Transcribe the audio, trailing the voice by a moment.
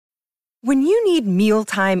When you need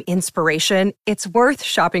mealtime inspiration, it's worth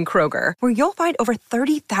shopping Kroger, where you'll find over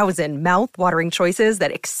 30,000 mouth-watering choices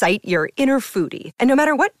that excite your inner foodie. And no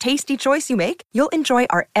matter what tasty choice you make, you'll enjoy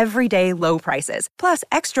our everyday low prices, plus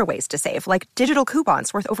extra ways to save, like digital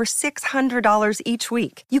coupons worth over $600 each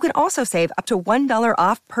week. You can also save up to $1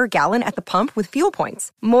 off per gallon at the pump with fuel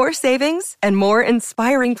points. More savings and more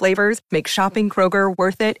inspiring flavors make shopping Kroger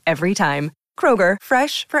worth it every time. Kroger,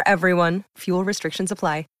 fresh for everyone. Fuel restrictions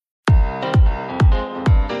apply.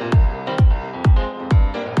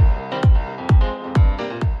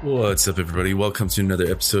 What's up, everybody? Welcome to another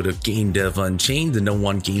episode of Game Dev Unchained, the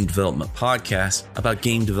 #1 game development podcast about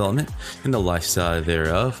game development and the lifestyle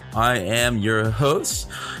thereof. I am your host,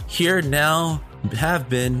 here now, have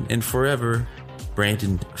been, and forever,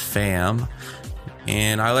 Brandon Pham.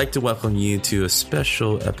 And I'd like to welcome you to a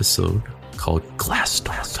special episode called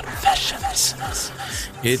Glassdoor Confessions.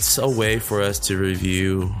 It's a way for us to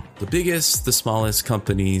review the biggest, the smallest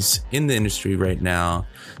companies in the industry right now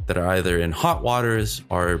that are either in hot waters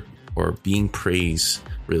or being praised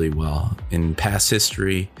really well. In past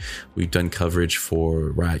history, we've done coverage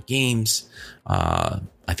for Riot Games. I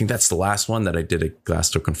think that's the last one that I did a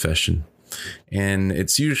Glassdoor Confession. And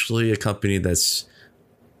it's usually a company that's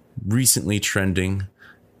recently trending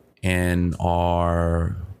and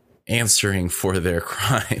are answering for their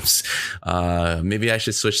crimes. Maybe I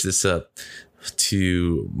should switch this up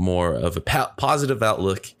to more of a positive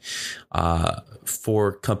outlook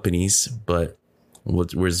for companies, but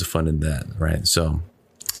where's the fun in that, right? So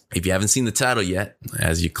if you haven't seen the title yet,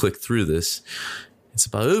 as you click through this, it's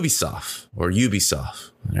about Ubisoft or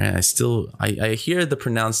Ubisoft. Right? I hear the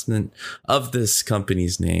pronouncement of this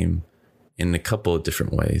company's name in a couple of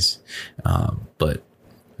different ways, but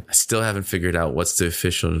I still haven't figured out what's the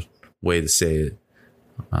official way to say it.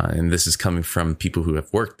 And this is coming from people who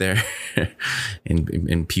have worked there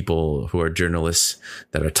and people who are journalists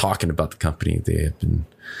that are talking about the company. They have been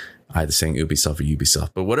either saying Ubisoft or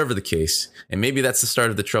Ubisoft, but whatever the case, and maybe that's the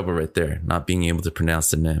start of the trouble right there, not being able to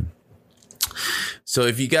pronounce the name. So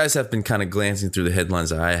if you guys have been kind of glancing through the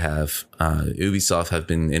headlines that I have, Ubisoft have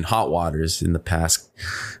been in hot waters in the past,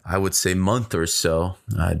 I would say, month or so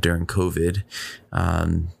during COVID,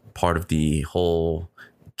 part of the whole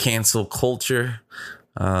cancel culture,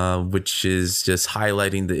 which is just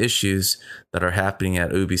highlighting the issues that are happening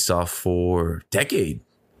at Ubisoft for decades.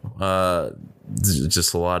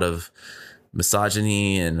 Just a lot of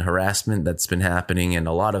misogyny and harassment that's been happening, and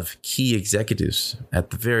a lot of key executives at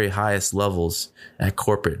the very highest levels at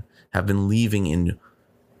corporate have been leaving in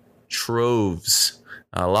troves,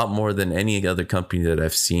 a lot more than any other company that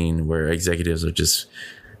I've seen, where executives are just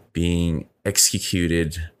being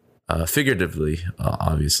executed figuratively,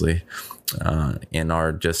 obviously, and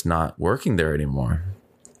are just not working there anymore.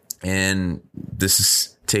 And this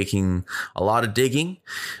is taking a lot of digging,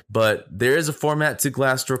 but there is a format to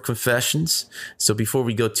Glassdoor Confessions. So before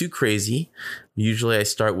we go too crazy, usually I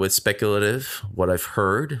start with speculative, what I've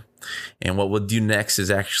heard. And what we'll do next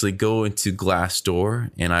is actually go into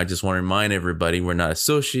Glassdoor. And I just want to remind everybody, we're not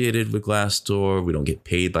associated with Glassdoor. We don't get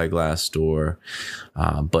paid by Glassdoor.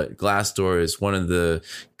 But Glassdoor is one of the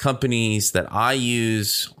companies that I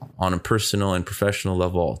use on a personal and professional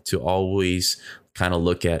level to always kind of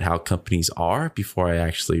look at how companies are before I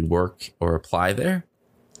actually work or apply there.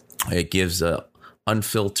 It gives a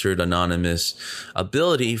unfiltered, anonymous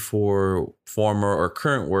ability for former or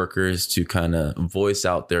current workers to kind of voice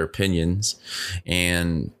out their opinions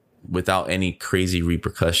and without any crazy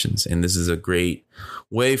repercussions. And this is a great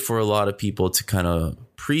way for a lot of people to kind of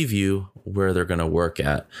preview where they're going to work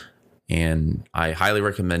at. And I highly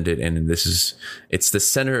recommend it. And it's the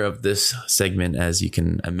center of this segment, as you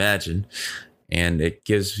can imagine. And it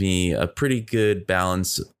gives me a pretty good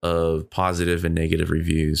balance of positive and negative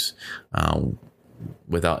reviews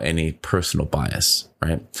without any personal bias,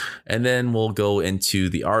 right? And then we'll go into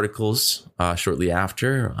the articles shortly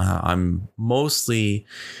after. I'm mostly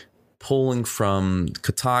pulling from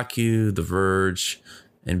Kotaku, The Verge,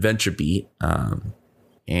 and VentureBeat,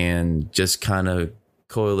 and just kind of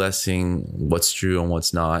coalescing what's true and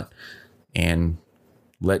what's not, and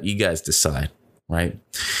let you guys decide, right?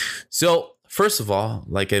 So, first of all,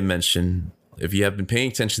 like I mentioned, if you have been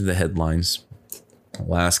paying attention to the headlines the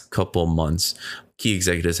last couple of months, key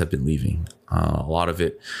executives have been leaving. A lot of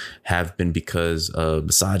it have been because of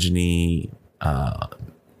misogyny,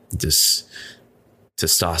 just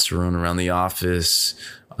testosterone around the office,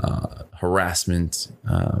 harassment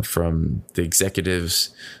from the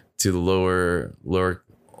executives to the lower.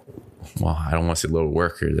 Well, I don't want to say lower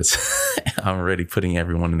worker. That's I'm already putting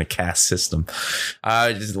everyone in a caste system.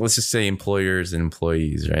 Let's just say employers and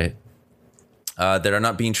employees, right? that are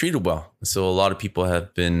not being treated well. So a lot of people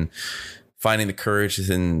have been finding the courage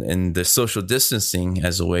in the social distancing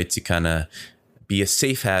as a way to kind of be a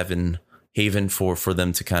safe haven for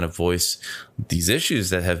them to kind of voice these issues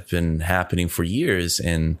that have been happening for years,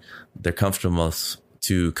 and they're comfortable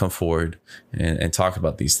to come forward and talk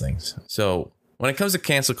about these things. So when it comes to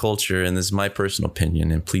cancel culture, and this is my personal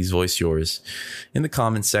opinion, and please voice yours in the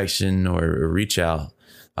comment section or reach out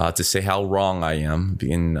to say how wrong I am,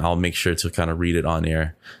 and I'll make sure to kind of read it on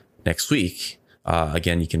air next week.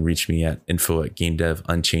 Again, you can reach me at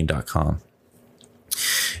info@gamedevunchained.com.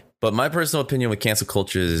 But my personal opinion with cancel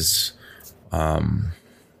culture is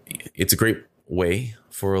it's a great way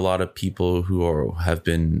for a lot of people who have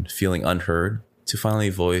been feeling unheard to finally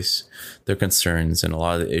voice their concerns and a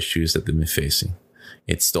lot of the issues that they've been facing.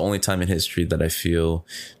 It's the only time in history that I feel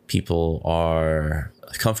people are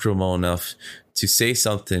comfortable enough to say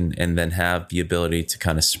something and then have the ability to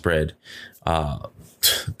kind of spread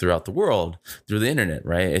throughout the world through the internet,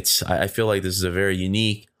 right? I feel like this is a very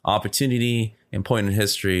unique opportunity and point in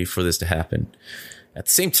history for this to happen. At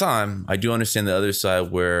the same time, I do understand the other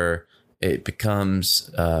side where it becomes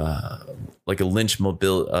like a lynch mob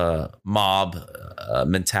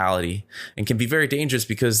mentality, and can be very dangerous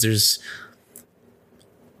because there's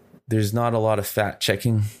not a lot of fact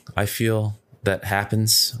checking, I feel, that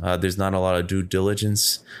happens. There's not a lot of due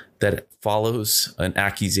diligence that follows an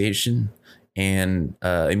accusation, and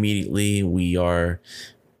immediately we are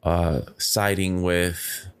siding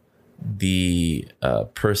with the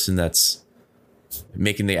person that's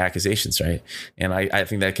making the accusations, right? And I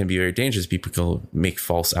think that can be very dangerous. People can make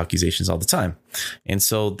false accusations all the time. And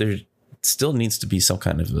so there still needs to be some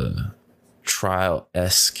kind of a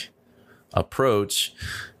trial-esque approach,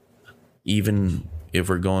 even if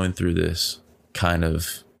we're going through this kind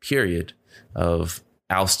of period of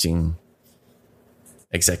ousting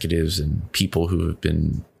executives and people who have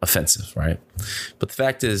been offensive, right? But the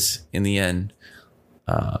fact is, in the end,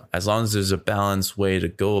 as long as there's a balanced way to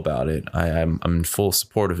go about it, I'm in full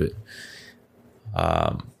support of it.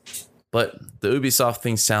 But the Ubisoft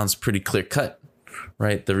thing sounds pretty clear cut,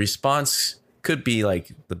 right? The response could be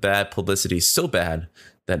like the bad publicity is so bad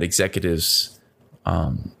that executives,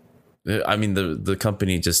 the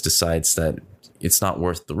company just decides that it's not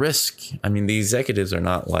worth the risk. I mean, the executives are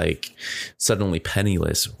not like suddenly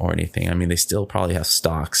penniless or anything. I mean, they still probably have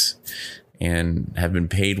stocks and have been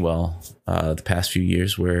paid well the past few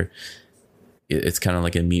years, where it's kind of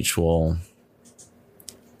like a mutual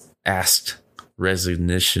asked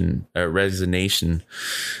resignation,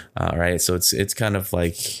 right? So it's kind of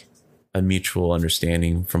like a mutual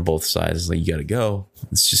understanding from both sides. Like, you got to go.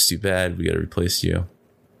 It's just too bad. We got to replace you,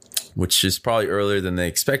 which is probably earlier than they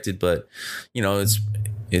expected. But, you know, it's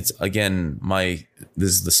again, this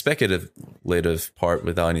is the speculative part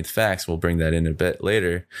without any facts. We'll bring that in a bit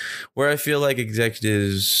later, where I feel like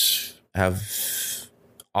executives have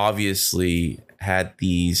obviously had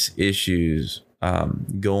these issues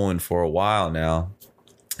going for a while now.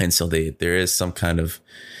 And so there is some kind of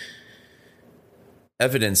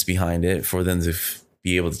evidence behind it for them to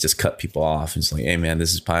be able to just cut people off. And it's like, hey man,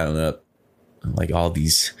 this is piling up. Like all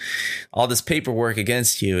this paperwork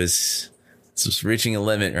against you is just reaching a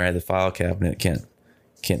limit, right? The file cabinet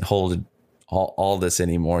can't hold all this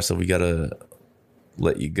anymore. So we got to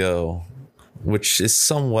let you go, which is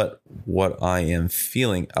somewhat what I am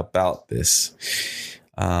feeling about this.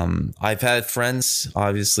 I've had friends,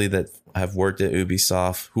 obviously, that have worked at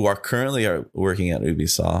Ubisoft, who are currently working at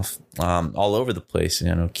Ubisoft, all over the place.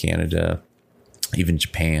 You know, Canada, even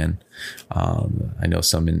Japan. I know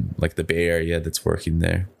some in like the Bay Area that's working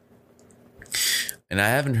there. And I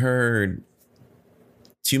haven't heard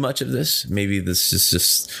too much of this. Maybe this is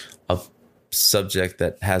just a subject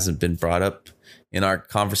that hasn't been brought up in our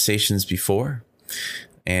conversations before.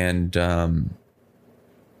 And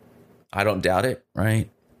I don't doubt it, right?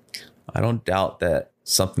 I don't doubt that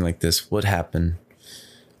something like this would happen.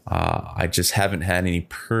 I just haven't had any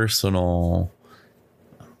personal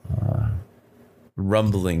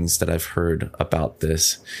rumblings that I've heard about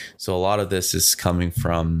this. So a lot of this is coming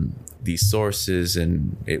from these sources,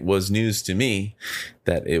 and it was news to me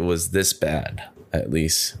that it was this bad, at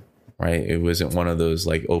least, right? It wasn't one of those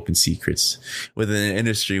like open secrets within an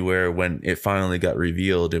industry where when it finally got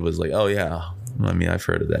revealed, it was like, oh yeah, I mean, I've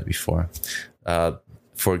heard of that before.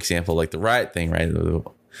 For example, like the Riot thing, right?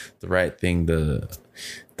 The Riot thing,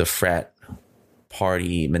 the frat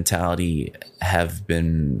party mentality have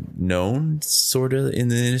been known sort of in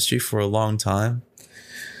the industry for a long time.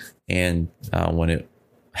 And when it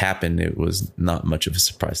happened, it was not much of a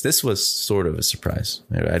surprise. This was sort of a surprise.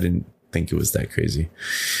 I didn't think it was that crazy.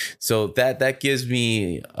 So that gives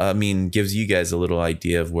you guys a little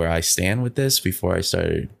idea of where I stand with this before I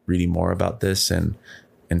started reading more about this and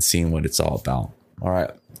seeing what it's all about. All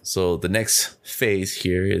right. So the next phase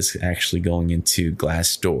here is actually going into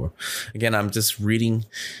Glassdoor. Again, I'm just reading.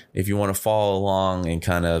 If you want to follow along and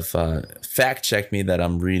kind of fact check me that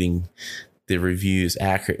I'm reading the reviews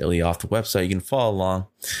accurately off the website, you can follow along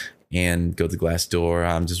and go to Glassdoor.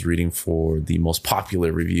 I'm just reading for the most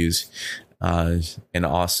popular reviews. And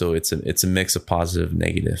also it's a mix of positive and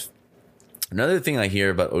negative. Another thing I hear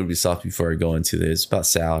about Ubisoft before I go into this is about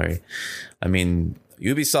salary. I mean,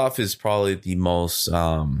 Ubisoft is probably the most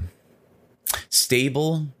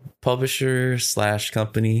stable publisher /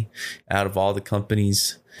 company out of all the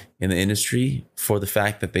companies in the industry for the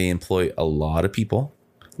fact that they employ a lot of people,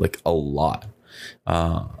 like a lot.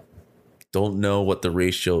 Don't know what the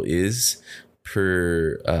ratio is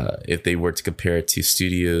per if they were to compare it to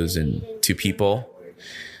studios and to people.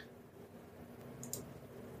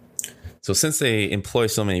 So since they employ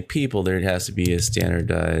so many people, there has to be a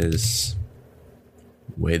standardized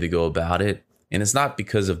way to go about it. And it's not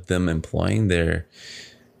because of them employing their,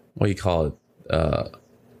 what do you call it?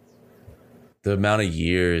 The amount of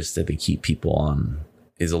years that they keep people on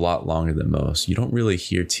is a lot longer than most. You don't really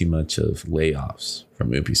hear too much of layoffs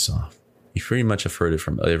from Ubisoft. You pretty much have heard it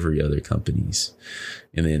from every other companies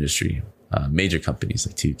in the industry. Major companies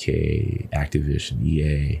like 2K, Activision,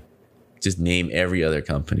 EA. Just name every other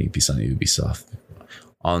company besides Ubisoft.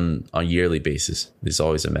 On a yearly basis, there's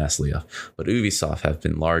always a mass layoff. But Ubisoft have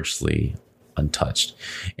been largely untouched.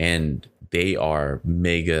 And they are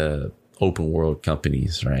mega open world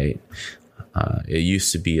companies, right? It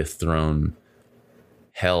used to be a throne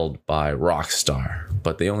held by Rockstar,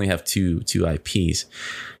 but they only have two IPs.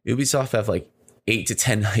 Ubisoft have like 8 to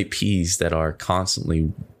 10 IPs that are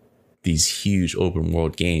constantly these huge open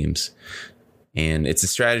world games. And it's a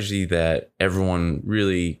strategy that everyone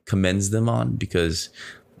really commends them on because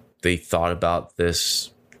they thought about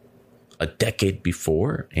this a decade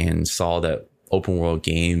before and saw that open world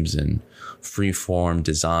games and freeform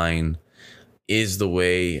design is the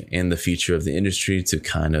way in the future of the industry to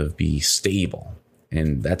kind of be stable.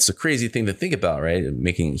 And that's a crazy thing to think about, right?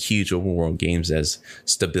 Making huge open world games as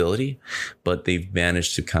stability, but they've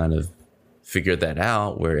managed to kind of figure that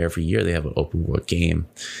out where every year they have an open world game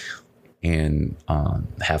and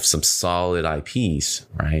have some solid IPs,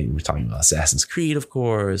 right? We're talking about Assassin's Creed, of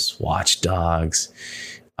course, Watch Dogs,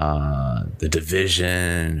 The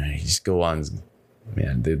Division. You just go on,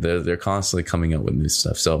 man. They're constantly coming up with new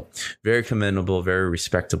stuff. So very commendable, very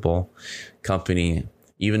respectable company.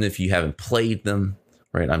 Even if you haven't played them,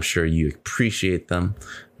 right? I'm sure you appreciate them,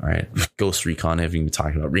 right? Ghost Recon, having been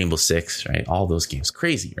talking about Rainbow Six, right? All those games,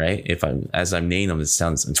 crazy, right? As I'm naming them, it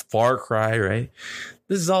sounds it's Far Cry, right?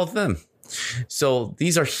 This is all of them. So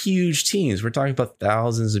these are huge teams. We're talking about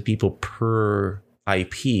thousands of people per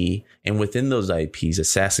IP. And within those IPs,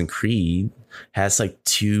 Assassin's Creed has like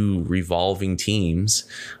 2 revolving teams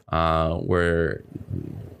where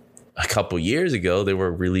a couple years ago, they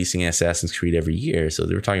were releasing Assassin's Creed every year. So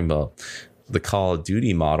they were talking about the Call of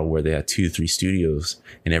Duty model where they had 2-3 studios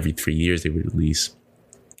and every 3 years they would release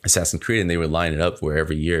Assassin's Creed and they would line it up where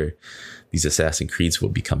every year these Assassin's Creeds will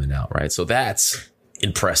be coming out, right? So that's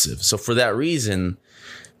impressive. So for that reason,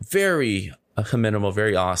 very commendable,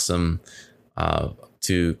 very awesome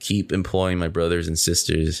to keep employing my brothers and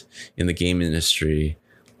sisters in the game industry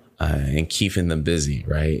and keeping them busy,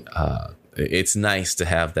 right? It's nice to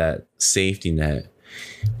have that safety net.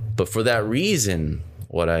 But for that reason,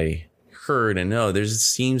 what I heard and know, there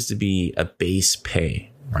seems to be a base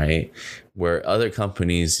pay, right? Where other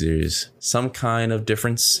companies, there's some kind of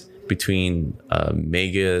difference between a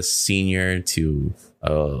mega senior to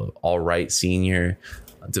all right senior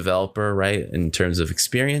developer, right? In terms of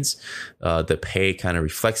experience, the pay kind of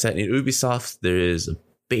reflects that. In Ubisoft, there is a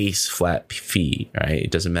base flat fee, right?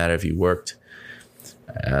 It doesn't matter if you worked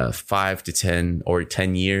 5 to 10 or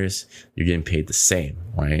 10 years, you're getting paid the same,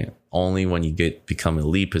 right? Only when you become a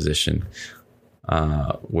lead position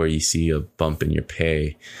where you see a bump in your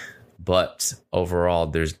pay. But overall,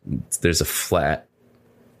 there's a flat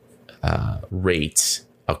rate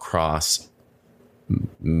across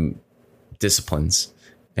disciplines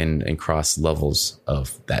and across levels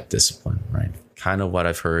of that discipline, right? Kind of what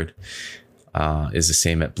I've heard is the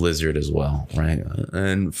same at Blizzard as well, right?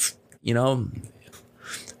 And you know,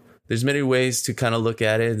 there's many ways to kind of look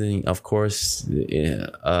at it, and of course,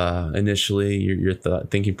 initially your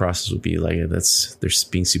thinking process would be like, they're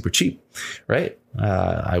being super cheap, right?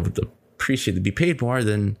 I would appreciate to be paid more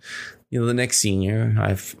than the next senior.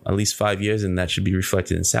 I've at least 5 years, and that should be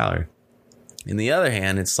reflected in salary. In the other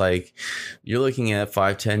hand, it's like you're looking at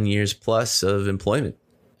 5-10 years plus of employment.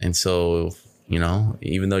 And so,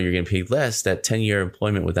 even though you're getting paid less, that 10-year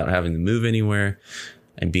employment without having to move anywhere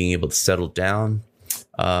and being able to settle down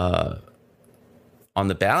on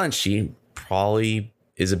the balance sheet probably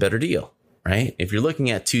is a better deal, right? If you're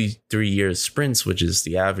looking at 2-3 years sprints, which is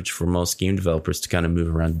the average for most game developers to kind of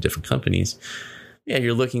move around to different companies, yeah,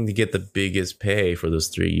 you're looking to get the biggest pay for those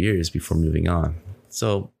 3 years before moving on.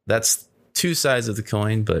 So that's two sides of the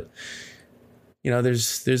coin, but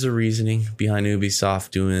there's a reasoning behind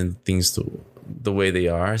Ubisoft doing things the way they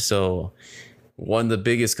are. So one of the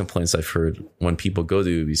biggest complaints I've heard when people go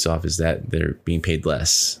to Ubisoft is that they're being paid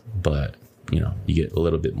less, but you get a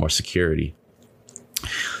little bit more security.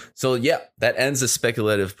 So yeah, that ends the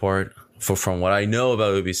speculative part from what I know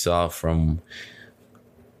about Ubisoft, from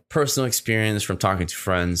personal experience, from talking to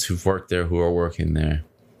friends who've worked there, who are working there.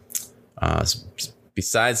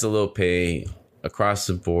 Besides the low pay, across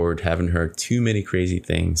the board, haven't heard too many crazy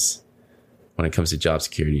things when it comes to job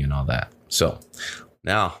security and all that. So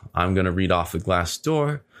now I'm going to read off the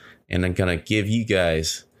Glassdoor, and I'm going to give you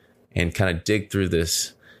guys and kind of dig through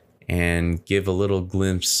this and give a little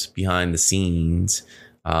glimpse behind the scenes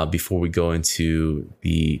before we go into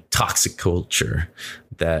the toxic culture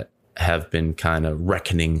that have been kind of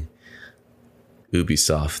reckoning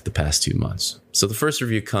Ubisoft the past 2 months. So the first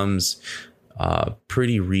review comes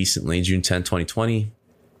pretty recently, June 10, 2020.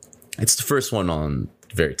 It's the first one on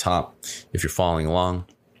the very top, if you're following along.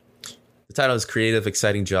 The title is Creative,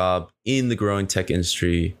 Exciting Job in the Growing Tech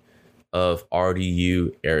Industry of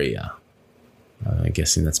RDU Area. I'm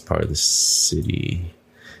guessing that's part of the city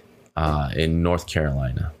in North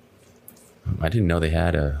Carolina. I didn't know they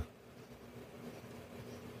had a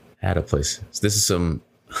place. So this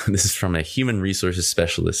is from a human resources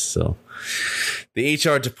specialist, so the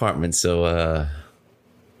HR department. So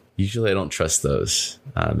usually I don't trust those.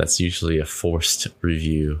 That's usually a forced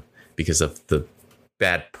review because of the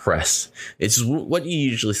bad press. It's what you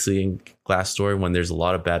usually see in Glassdoor when there's a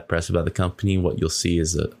lot of bad press about the company. What you'll see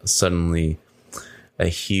is suddenly a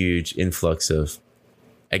huge influx of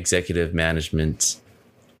executive management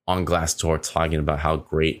on Glassdoor talking about how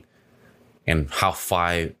great and how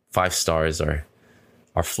five stars are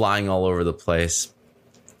flying all over the place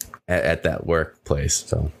at that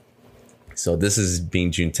workplace. So this is being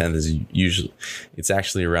June 10th is usually, it's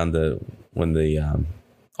actually around when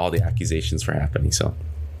all the accusations were happening. So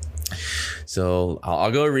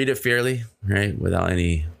I'll go read it fairly, right, without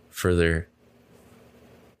any further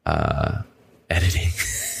editing.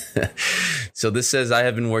 So this says, I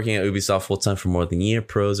have been working at Ubisoft full-time for more than a year.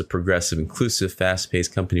 Pro is a progressive, inclusive,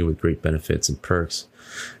 fast-paced company with great benefits and perks.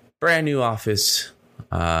 Brand new office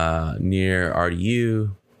near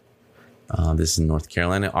RDU. This is in North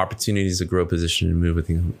Carolina. Opportunities to grow, position, and move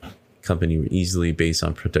within the company easily based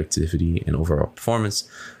on productivity and overall performance.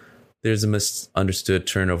 There's a misunderstood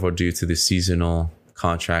turnover due to the seasonal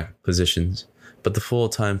contract positions, but the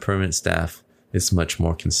full-time permanent staff is much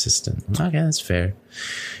more consistent. Okay, that's fair.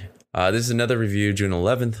 This is another review, June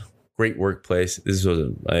 11th. Great workplace. This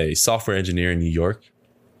was a software engineer in New York.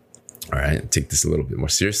 All right, take this a little bit more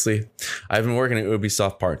seriously. I've been working at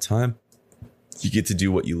Ubisoft part-time. You get to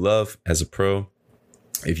do what you love as a pro.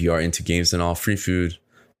 If you are into games and all, free food,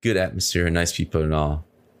 good atmosphere, nice people and all.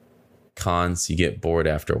 Cons, you get bored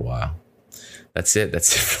after a while. That's it. It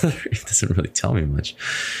doesn't really tell me much.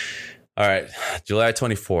 All right, July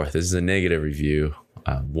 24th. This is a negative review.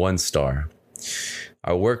 1 star.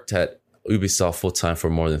 I worked at Ubisoft full-time for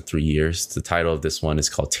more than 3 years. The title of this one is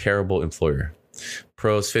called Terrible Employer.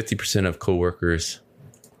 Pros, 50% of coworkers.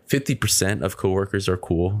 50% of coworkers are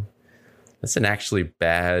cool. That's an actually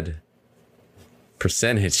bad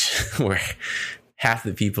percentage where half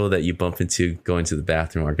the people that you bump into going to the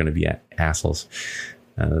bathroom are going to be assholes.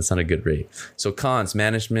 That's not a good rate. So cons,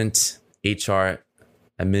 management, HR,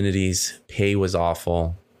 amenities, pay was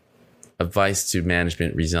awful. Advice to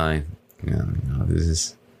management, resign. This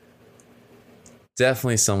is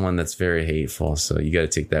definitely someone that's very hateful. So you got to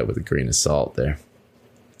take that with a grain of salt there.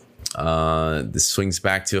 This swings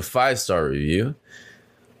back to a 5-star review.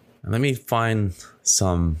 Let me find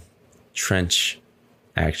some trenched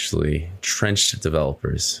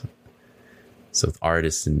developers. So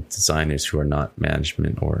artists and designers who are not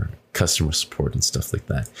management or customer support and stuff like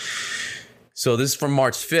that. So this is from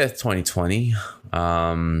March 5th, 2020.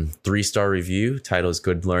 3-star review. Title is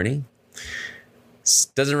Good Learning.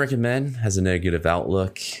 Doesn't recommend. Has a negative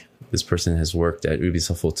outlook. This person has worked at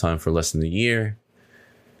Ubisoft full time for less than a year.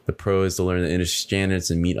 The pro is to learn the industry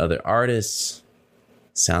standards and meet other artists.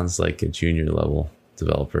 Sounds like a junior level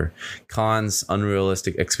developer. Cons,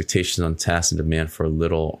 unrealistic expectations on tasks and demand for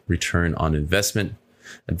little return on investment.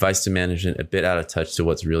 Advice to management, a bit out of touch to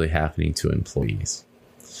what's really happening to employees.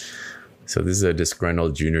 So this is a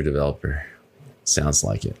disgruntled junior developer. Sounds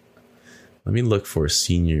like it. Let me look for a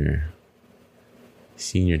senior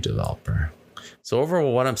developer. So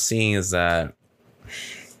overall, what I'm seeing is that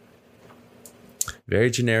very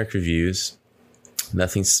generic reviews,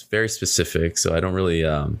 nothing's very specific. So I don't really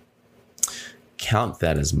count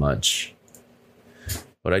that as much.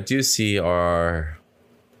 What I do see are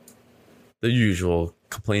the usual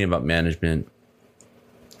complaining about management,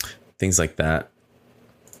 things like that.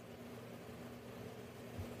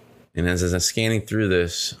 And as I'm scanning through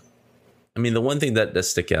this, I mean, the one thing that does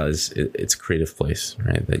stick out is it's a creative place,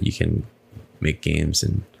 right? That you can make games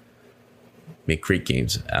and make great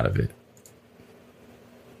games out of it.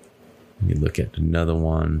 Let me look at another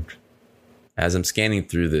one. As I'm scanning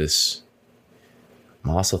through this,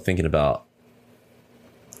 I'm also thinking about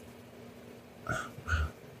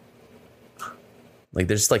like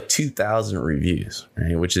there's like 2,000 reviews,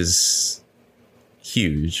 right? Which is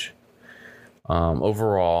huge.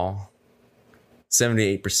 Overall,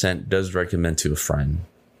 78% does recommend to a friend,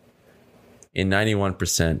 and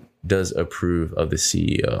 91% does approve of the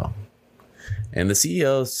CEO. And the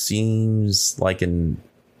CEO seems like a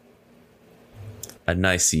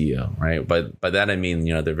nice CEO, right? By that I mean,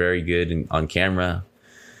 they're very good on camera.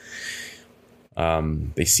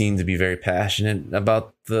 They seem to be very passionate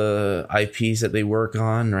about the IPs that they work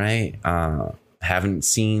on, right? Haven't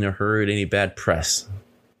seen or heard any bad press,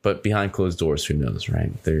 but behind closed doors, who knows,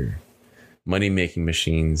 right? They're money-making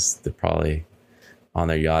machines. They're probably on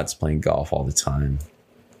their yachts playing golf all the time.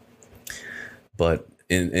 But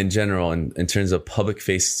in general, in terms of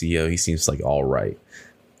public-facing CEO, he seems like all right.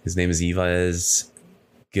 His name is Yves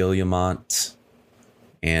Guillemot,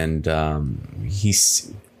 and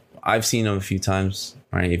I've seen him a few times,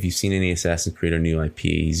 right? If you've seen any Assassin's Creed or new IP,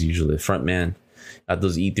 he's usually the front man. At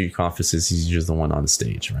those E3 conferences, he's usually the one on the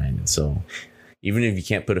stage, right? And so even if you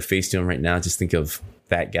can't put a face to him right now, just think of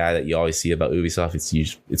that guy that you always see about Ubisoft.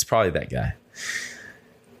 It's probably that guy.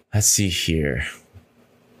 Let's see here.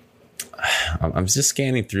 I'm just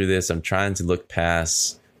scanning through this. I'm trying to look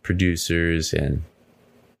past producers and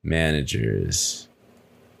managers.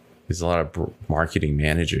 There's a lot of marketing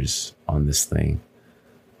managers on this thing.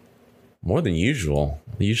 More than usual.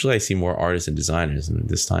 Usually I see more artists and designers, and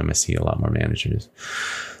this time I see a lot more managers.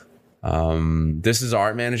 This is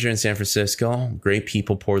art manager in San Francisco. Great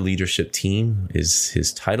people, poor leadership team is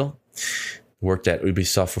his title. Worked at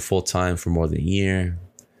Ubisoft for full time for more than a year.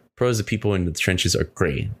 Pros, the people in the trenches are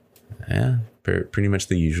great. Yeah, pretty much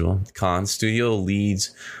the usual. Cons, studio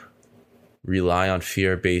leads rely on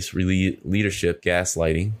fear-based leadership,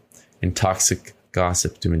 gaslighting, and toxic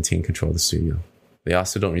gossip to maintain control of the studio. They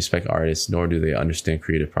also don't respect artists, nor do they understand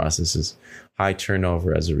creative processes. High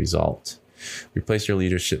turnover as a result. Replace your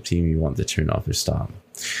leadership team, you want the turnover to stop.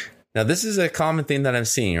 Now, this is a common thing that I'm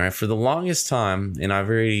seeing, right? For the longest time, and I've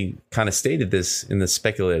already kind of stated this in the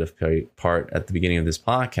speculative part at the beginning of this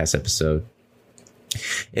podcast episode,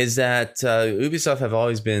 is that Ubisoft have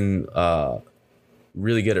always been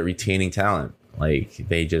really good at retaining talent. Like,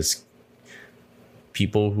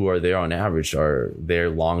 people who are there on average are there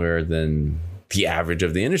longer than the average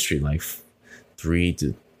of the industry, like 3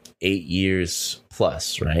 to 8 years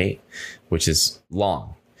plus, right? Which is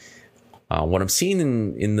long. What I'm seeing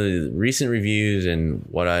in the recent reviews and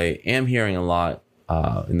what I am hearing a lot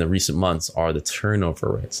in the recent months are the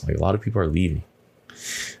turnover rates. Like, a lot of people are leaving.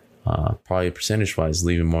 Probably percentage-wise,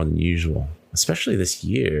 leaving more than usual. Especially this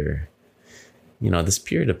year. This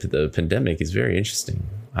period of the pandemic is very interesting.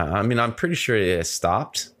 I mean, I'm pretty sure it has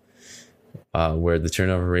stopped where the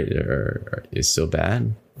turnover rate is so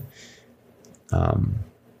bad.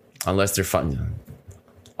 Unless they're finding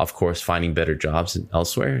better jobs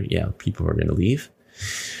elsewhere. Yeah, people are going to leave.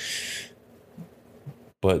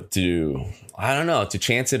 But to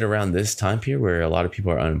chance it around this time period where a lot of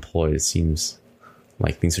people are unemployed, it seems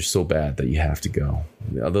like things are so bad that you have to go.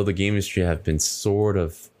 Although the game industry have been sort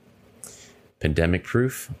of pandemic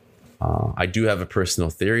proof, I do have a personal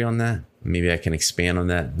theory on that. Maybe I can expand on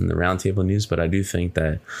that in the roundtable news, but I do think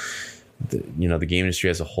that the game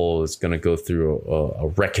industry as a whole is going to go through a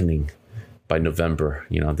reckoning by November.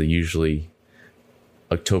 The usually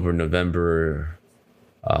October, November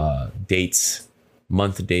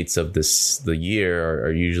month dates of the year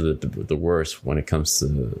are usually the worst when it comes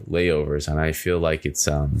to layovers, and I feel like it's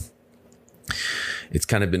kind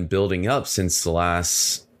of been building up since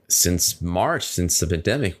March, since the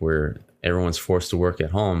pandemic, where everyone's forced to work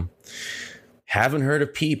at home. Haven't heard a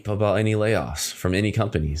peep about any layoffs from any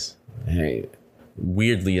companies. Hey,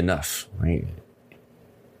 weirdly enough, right?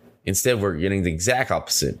 Instead, we're getting the exact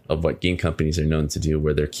opposite of what game companies are known to do,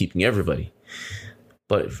 where they're keeping everybody.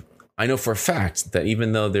 But I know for a fact that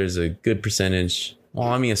even though there's a good percentage,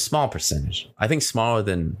 a small percentage, I think smaller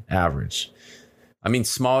than average. I mean,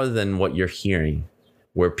 smaller than what you're hearing,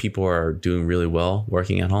 where people are doing really well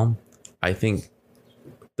working at home. I think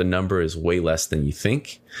the number is way less than you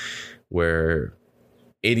think, where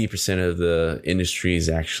 80% of the industry is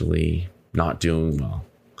actually not doing well,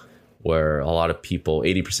 where a lot of people,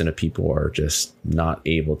 80% of people are just not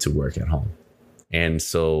able to work at home. And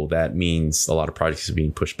so that means a lot of projects are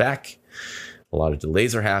being pushed back. A lot of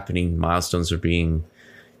delays are happening. Milestones are being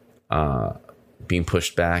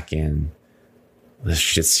pushed back, and the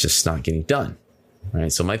shit's just not getting done.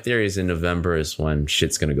 Right. So my theory is in November is when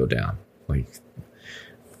shit's going to go down. Like,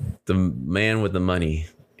 the man with the money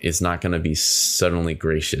is not going to be suddenly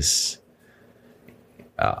gracious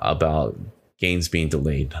about games being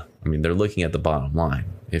delayed. I mean, they're looking at the bottom line.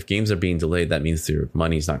 If games are being delayed, that means their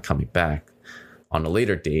money's not coming back on a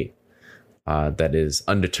later date that is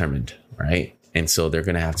undetermined, right? And so they're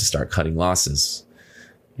going to have to start cutting losses.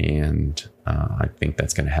 And I think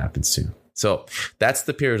that's going to happen soon. So that's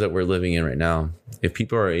the period that we're living in right now. If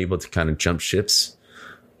people are able to kind of jump ships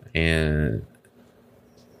and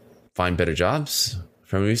find better jobs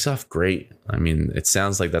from Ubisoft, great. I mean, it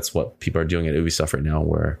sounds like that's what people are doing at Ubisoft right now,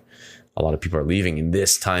 where a lot of people are leaving in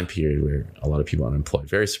this time period where a lot of people are unemployed.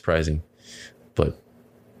 Very surprising, but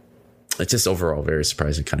it's just overall very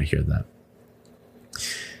surprising to kind of hear that.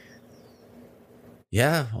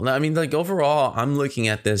 Yeah, I mean, like, overall, I'm looking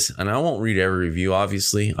at this, and I won't read every review,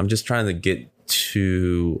 obviously. I'm just trying to get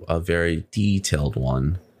to a very detailed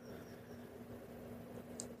one.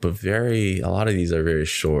 But a lot of these are very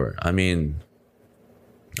short. I mean,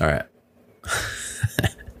 all right.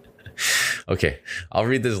 Okay, I'll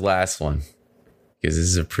read this last one because this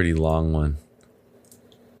is a pretty long one.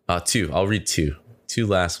 Two. I'll read two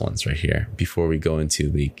last ones right here before we go into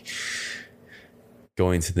the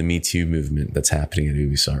Me Too movement that's happening at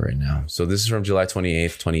Ubisoft right now. So this is from July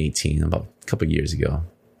 28th, 2018, about a couple of years ago.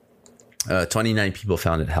 29 people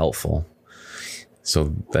found it helpful.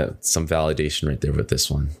 So that's some validation right there with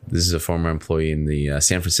this one. This is a former employee in the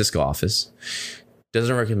San Francisco office.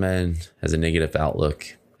 Doesn't recommend, has a negative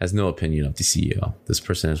outlook, has no opinion of the CEO. This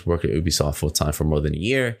person has worked at Ubisoft full time for more than a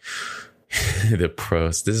year. The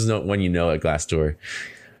pros. This is not when you know a Glassdoor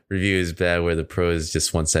review is bad, where the pro is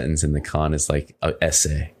just one sentence and the con is like an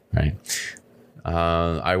essay, right?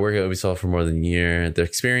 I work at Ubisoft for more than a year. The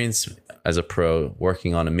experience as a pro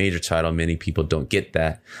working on a major title, many people don't get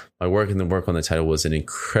that. My work on the title was an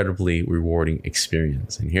incredibly rewarding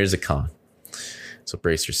experience. And here's a con. So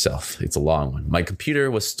brace yourself. It's a long one. My computer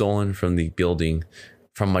was stolen from the building,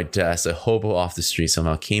 from my desk. A hobo off the street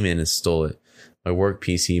somehow came in and stole it. My work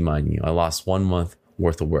PC, mind you. I lost 1 month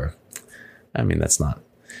worth of work. I mean, that's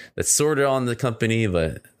sort of on the company,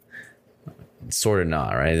 but sort of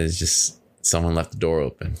not, right? It's just someone left the door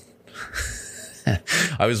open.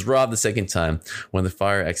 I was robbed the second time when the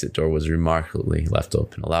fire exit door was remarkably left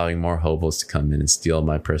open, allowing more hobos to come in and steal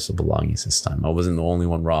my personal belongings this time. I wasn't the only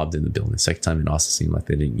one robbed in the building. The second time, it also seemed like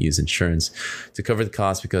they didn't use insurance to cover the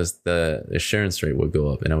cost because the insurance rate would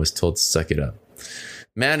go up, and I was told to suck it up.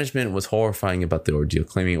 Management was horrifying about the ordeal,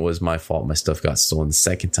 claiming it was my fault my stuff got stolen the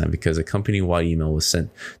second time because a company-wide email was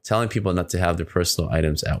sent telling people not to have their personal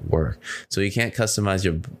items at work. So you can't customize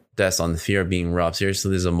your desk on the fear of being robbed.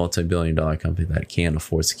 Seriously, there's a multi-billion-dollar company that can't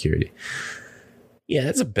afford security.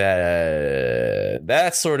 Yeah,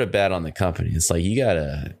 that's sort of bad on the company. It's like, you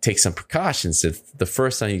gotta take some precautions. If the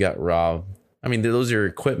first time you got robbed, I mean, those are your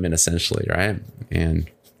equipment essentially, right?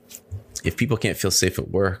 And if people can't feel safe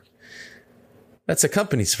at work, that's a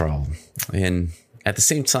company's problem. And at the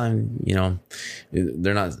same time, you know,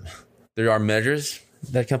 there are measures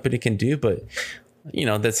that company can do, but you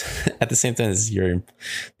know, that's at the same time as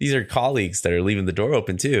these are colleagues that are leaving the door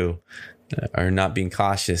open too, are not being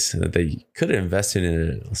cautious. That they could have invested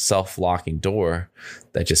in a self-locking door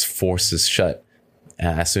that just forces shut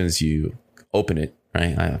as soon as you open it,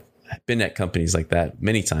 right? I've been at companies like that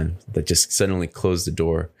many times that just suddenly close the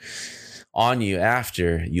door on you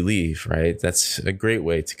after you leave, right? That's a great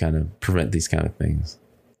way to kind of prevent these kind of things.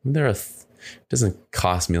 It doesn't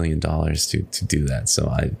cost $1 million to do that. So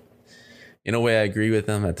in a way, I agree with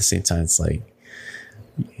them. At the same time, it's like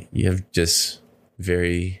you have just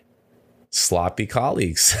very sloppy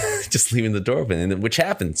colleagues just leaving the door open, which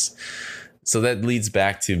happens. So that leads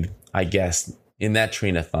back to, I guess, in that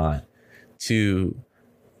train of thought, to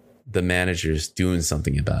the managers doing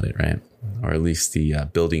something about it, right? Or at least the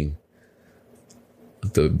building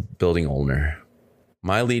owner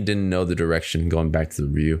My lead didn't know the direction going back to the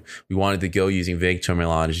review. We wanted to go using vague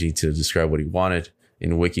terminology to describe what he wanted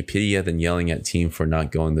in Wikipedia, then yelling at team for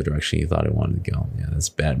not going the direction he thought he wanted to go. Yeah, that's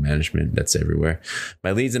bad management. That's everywhere.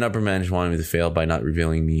 My leads and upper management wanted me to fail by not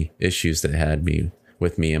revealing me issues that had me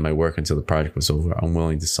with me and my work until the project was over. I'm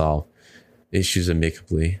willing to solve issues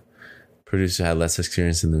amicably. Producer had less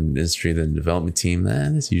experience in the industry than the development team.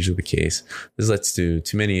 That's usually the case. This led to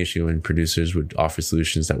too many issues when producers would offer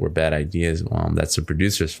solutions that were bad ideas. Well, that's the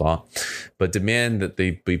producer's fault. But demand that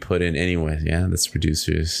they be put in anyway. Yeah, that's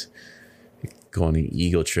producers go on an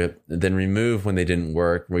ego trip. And then remove when they didn't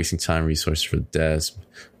work, wasting time, resources for the devs.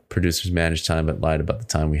 Producers managed time but lied about the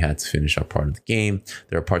time we had to finish our part of the game.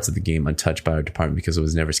 There are parts of the game untouched by our department because it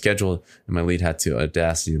was never scheduled, and my lead had the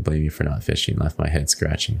audacity to blame me for not finishing. Left my head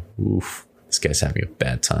scratching. Oof, this guy's having a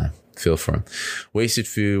bad time. Feel for him. Wasted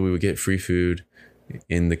food. We would get free food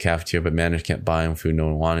in the cafeteria, but managers kept buying food no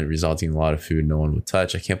one wanted, resulting in a lot of food no one would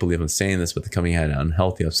touch. I can't believe I'm saying this, but the company had an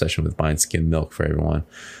unhealthy obsession with buying skim milk for everyone.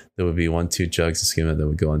 There would be 1-2 jugs of skim milk that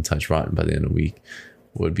would go untouched, rotten by the end of the week.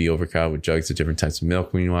 Would be overcrowded with jugs of different types of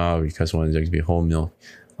milk. Meanwhile, because one of the jugs would be whole milk.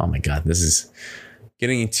 Oh my God, this is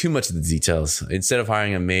getting into too much of the details. Instead of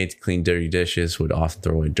hiring a maid to clean dirty dishes, would often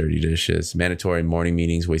throw away dirty dishes. Mandatory morning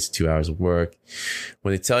meetings, wasted 2 hours of work.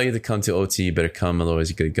 When they tell you to come to OT, you better come, otherwise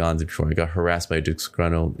you could have gone before. I got harassed by a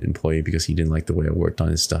disgruntled employee because he didn't like the way I worked on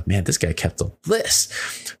his stuff. Man, this guy kept a list.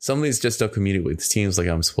 Some of these just don't communicate with teams like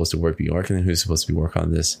I'm supposed to work, be working, and who's supposed to be working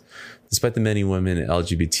on this. Despite the many women and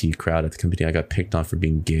LGBT crowd at the company, I got picked on for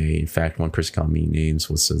being gay. In fact, one person called me names,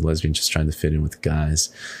 was a lesbian just trying to fit in with the guys.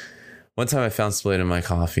 One time I found Split in my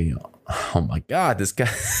coffee. Oh my God, this guy,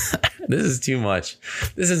 this is too much.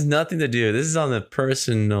 This has nothing to do. This is on a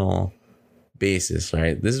personal basis,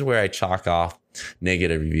 right? This is where I chalk off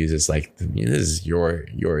negative reviews. It's like, this is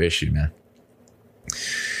your issue, man.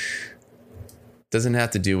 Doesn't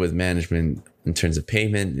have to do with management in terms of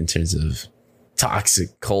payment, in terms of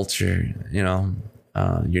toxic culture,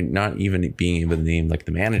 you're not even being able to name like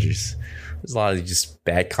the managers. There's a lot of just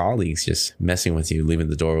bad colleagues just messing with you, leaving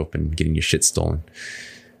the door open, getting your shit stolen.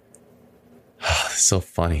 So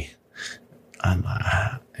funny.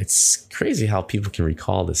 It's crazy how people can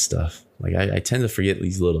recall this stuff. Like I tend to forget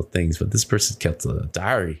these little things, but this person kept a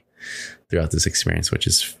diary throughout this experience, which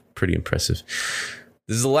is pretty impressive.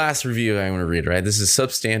 This is the last review I want to read, right? This is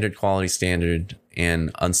substandard, quality standard,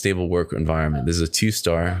 and unstable work environment. This is a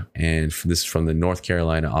 2-star, and this is from the North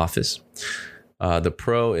Carolina office. The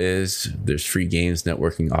pro is there's free games,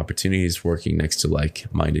 networking opportunities, working next to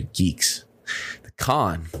like-minded geeks. The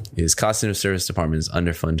con is customer service department is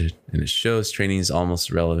underfunded, and it shows training is almost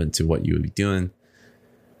irrelevant to what you would be doing.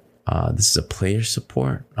 This is a player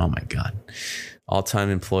support. Oh my God. All-time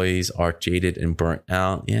employees are jaded and burnt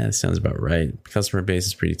out. Yeah, that sounds about right. Customer base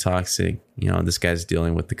is pretty toxic. This guy's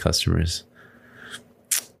dealing with the customers.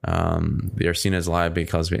 They are seen as liable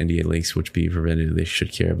because of NDA leaks, which be prevented. They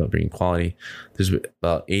should care about bringing quality. There's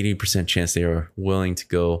about 80% chance they are willing to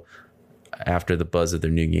go after the buzz of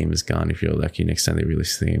their new game is gone. If you're lucky, next time they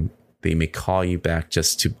release the game, they may call you back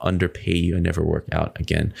just to underpay you and never work out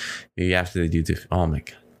again. Maybe after they do. Oh my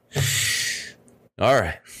God. All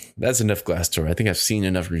right. That's enough Glassdoor. I think I've seen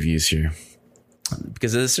enough reviews here.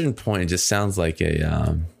 Because at a certain point, it just sounds like it's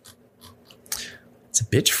a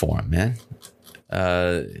bitch forum, man.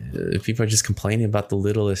 People are just complaining about the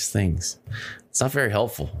littlest things. It's not very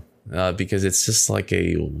helpful because it's just like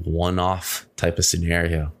a one-off type of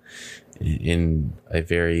scenario in a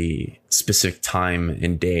very specific time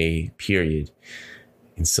and day period.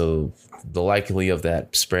 And so the likelihood of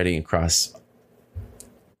that spreading across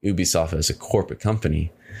Ubisoft as a corporate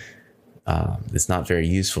company, it's not very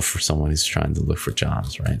useful for someone who's trying to look for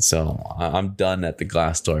jobs, right? So I'm done at the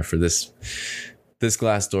Glassdoor for this. This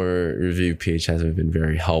Glassdoor review page hasn't been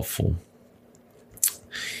very helpful,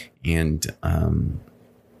 and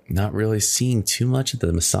not really seeing too much of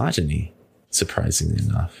the misogyny, surprisingly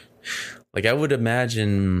enough. Like I would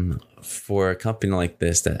imagine for a company like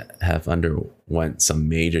this that have underwent some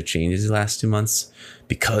major changes the last 2 months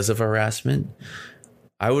because of harassment,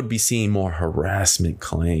 I would be seeing more harassment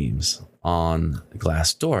claims on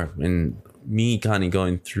Glassdoor. And me kind of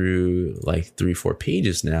going through like 3-4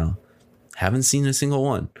 pages now, haven't seen a single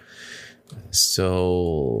one.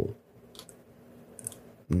 So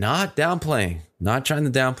not downplaying, not trying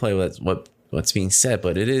to downplay what's being said,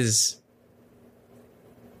 but it is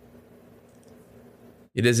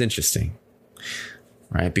interesting,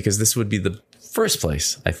 right? Because this would be the first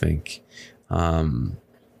place, I think,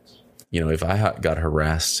 if I got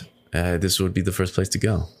harassed, this would be the first place to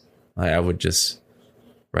go. I would just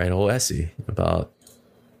write a whole essay about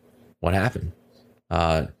what happened.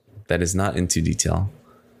 That that is not into detail,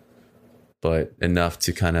 but enough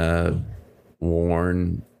to kind of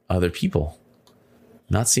warn other people.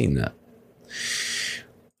 Not seeing that.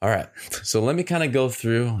 All right. So let me kind of go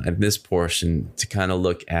through at this portion to kind of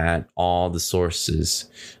look at all the sources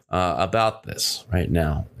about this right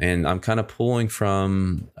now. And I'm kind of pulling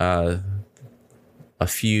from a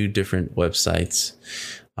few different websites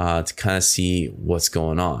to kind of see what's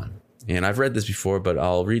going on. And I've read this before, but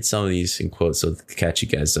I'll read some of these in quotes so to catch you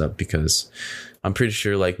guys up, because I'm pretty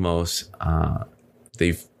sure, like most,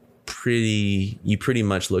 you pretty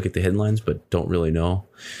much look at the headlines, but don't really know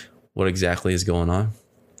what exactly is going on.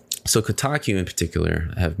 So Kotaku in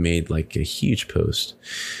particular have made like a huge post,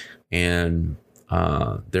 and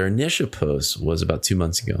their initial post was about 2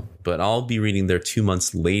 months ago, but I'll be reading their 2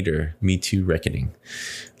 months later Me Too reckoning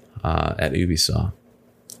at Ubisoft.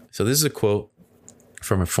 So this is a quote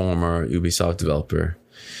from a former Ubisoft developer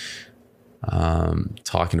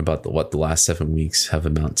talking about what the last 7 weeks have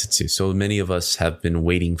amounted to. So many of us have been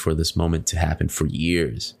waiting for this moment to happen for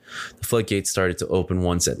years. The floodgates started to open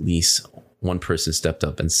once at least one person stepped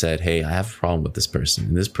up and said, hey, I have a problem with this person,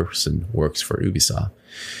 and this person works for Ubisoft.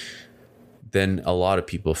 Then a lot of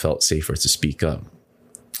people felt safer to speak up.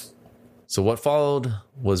 So what followed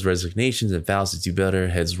was resignations and vows to do better,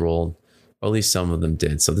 heads rolled, or at least some of them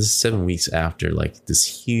did. So this is 7 weeks after like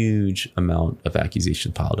this huge amount of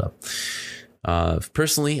accusation piled up.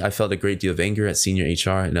 Personally, I felt a great deal of anger at senior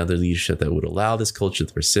HR and other leadership that would allow this culture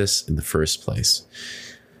to persist in the first place.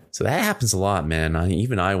 So that happens a lot, man.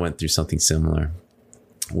 Even I went through something similar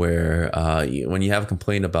where when you have a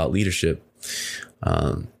complaint about leadership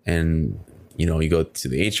and, you know, you go to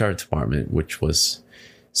the HR department, which was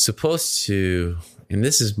supposed to, and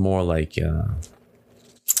this is more like, this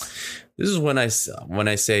is when I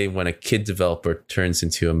say when a kid developer turns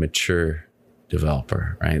into a mature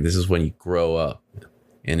developer, right? This is when you grow up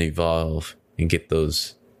and evolve and get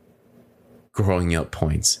those growing up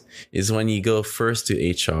points, is when you go first to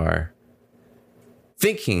HR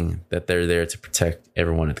thinking that they're there to protect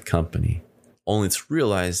everyone at the company, only to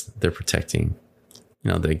realize they're protecting,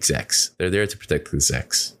 you know, the execs. They're there to protect the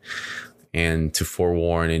execs and to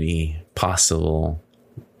forewarn any possible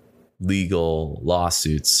legal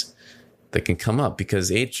lawsuits that can come up,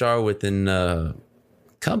 because HR within a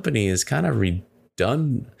company is kind of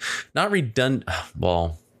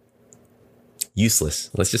useless.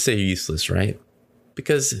 Let's just say useless, right?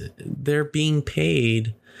 Because they're being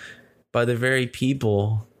paid by the very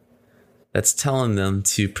people that's telling them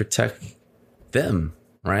to protect them,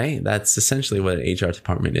 right? That's essentially what an HR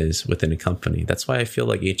department is within a company. That's why I feel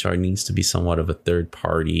like HR needs to be somewhat of a third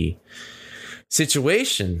party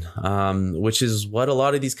situation, which is what a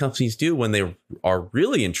lot of these companies do when they are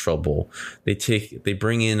really in trouble. They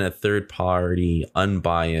bring in a third party,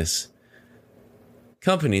 unbiased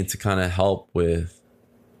company to kind of help with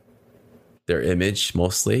their image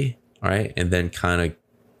mostly, right? And then kind of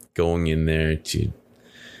going in there to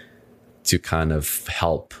kind of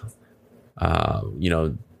help,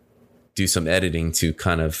 do some editing to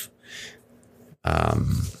kind of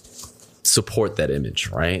support that image,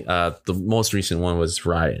 right? The most recent one was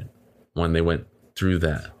Riot, when they went through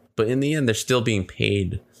that. But in the end, they're still being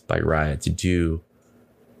paid by Riot to do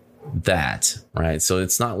that, right? So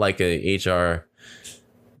it's not like a HR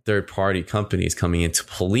third-party company is coming in to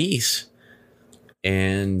police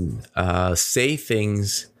and say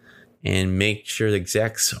things and make sure the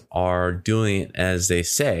execs are doing it as they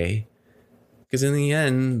say. Because in the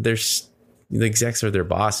end, the execs are their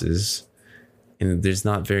bosses, and there's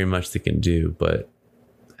not very much they can do but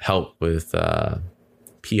help with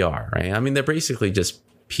PR, right? I mean, they're basically just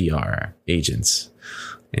PR agents,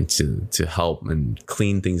 and to help and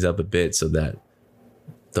clean things up a bit so that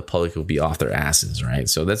the public will be off their asses, right?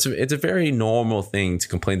 So it's a very normal thing to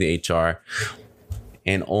complain to HR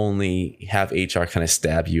and only have HR kind of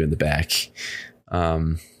stab you in the back.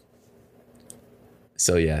 So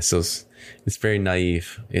it's very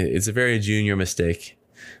naive. It's a very junior mistake.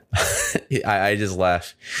 I just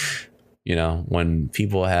laugh, when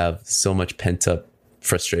people have so much pent up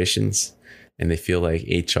frustrations and they feel like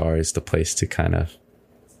HR is the place to kind of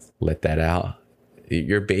let that out.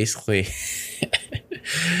 You're basically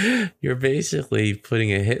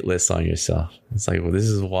putting a hit list on yourself. It's like, well, this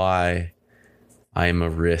is why I am a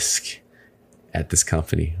risk at this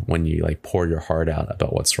company, when you like pour your heart out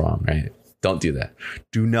about what's wrong, right? Don't do that.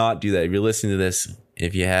 Do not do that. If you're listening to this,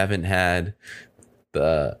 if you haven't had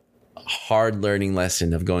the hard learning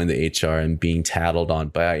lesson of going to HR and being tattled on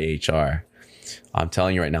by HR, I'm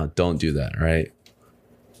telling you right now, don't do that, right?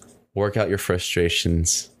 Work out your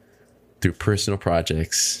frustrations through personal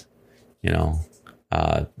projects,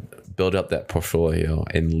 build up that portfolio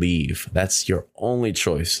and leave. That's your only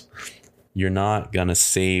choice. You're not going to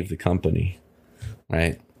save the company,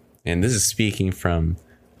 right? And this is speaking from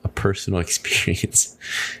a personal experience.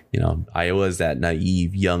 I was that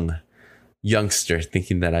naive youngster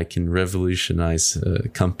thinking that I can revolutionize a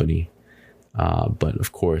company. But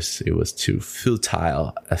of course, it was too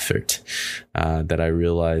futile effort that I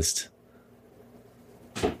realized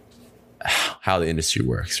how the industry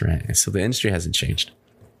works, right? And so the industry hasn't changed.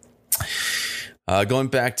 Going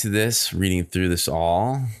back to this, reading through this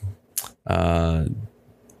all,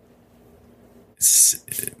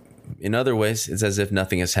 in other ways, it's as if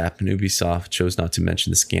nothing has happened. Ubisoft chose not to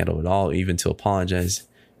mention the scandal at all, even to apologize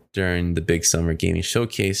during the big summer gaming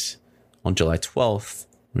showcase on July 12th.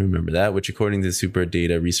 Remember that, which according to Super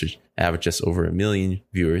Data Research averaged just over 1 million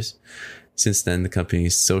viewers. Since then, the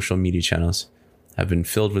company's social media channels have been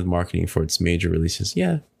filled with marketing for its major releases.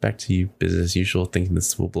 Yeah, back to you, business as usual, thinking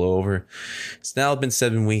this will blow over. It's now been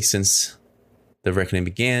 7 weeks since the reckoning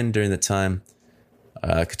began. During the time,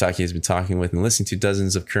 Kotaku has been talking with and listening to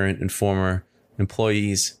dozens of current and former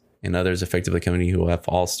employees and others affected by the company who have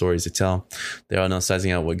all stories to tell. They are now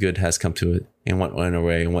sizing out what good has come to it and what went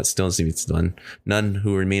away and what still needs to be done. None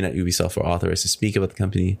who remain at Ubisoft are authorized to speak about the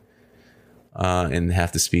company and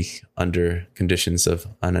have to speak under conditions of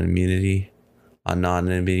anonymity. Oh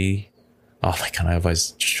my God, I have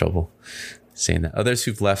always trouble saying that. Others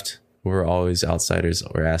who've left were always outsiders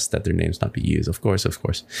or asked that their names not be used. Of course.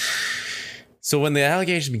 So when the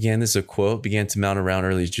allegation began, this is a quote, began to mount around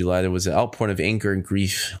early July, there was an outpouring of anger and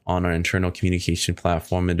grief on our internal communication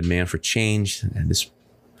platform and demand for change. And this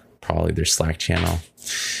probably their Slack channel.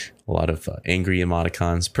 A lot of angry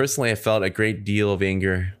emoticons. Personally, I felt a great deal of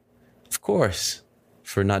anger, of course,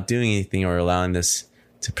 for not doing anything or allowing this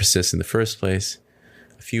to persist in the first place.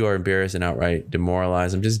 A few are embarrassed and outright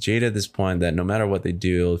demoralized. I'm just jaded at this point that no matter what they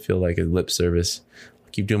do, it'll feel like a lip service.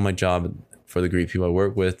 I'll keep doing my job for the great people I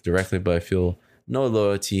work with directly, but I feel no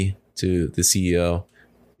loyalty to the CEO,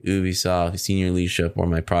 Ubisoft, senior leadership, or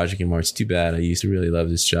my project anymore. It's too bad. I used to really love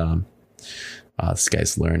this job. This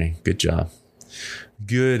guy's learning. Good job.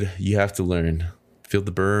 Good. You have to learn. Feel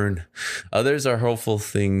the burn. Others are hopeful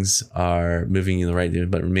things are moving in the right direction,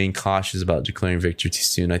 but remain cautious about declaring victory too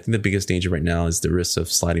soon. I think the biggest danger right now is the risk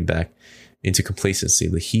of sliding back into complacency.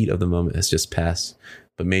 The heat of the moment has just passed,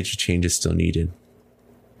 but major changes still needed.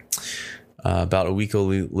 About a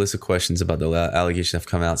weekly list of questions about the allegations have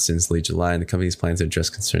come out since late July, and the company's plans to address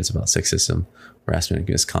concerns about sexism, harassment, and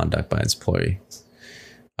misconduct by its employee.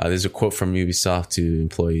 There's a quote from Ubisoft to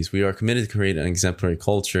employees. We are committed to create an exemplary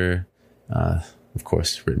culture, of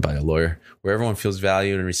course, written by a lawyer, where everyone feels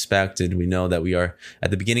valued and respected. We know that we are at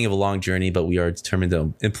the beginning of a long journey, but we are determined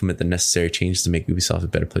to implement the necessary changes to make Ubisoft a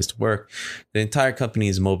better place to work. The entire company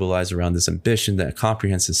is mobilized around this ambition, that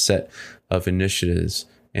comprehensive set of initiatives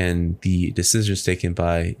and the decisions taken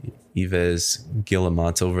by Yves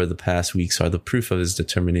Guillemot over the past weeks are the proof of his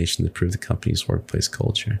determination to improve the company's workplace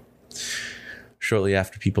culture. Shortly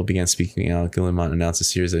after people began speaking out, Guillemot announced a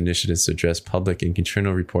series of initiatives to address public and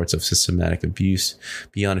internal reports of systematic abuse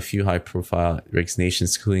beyond a few high-profile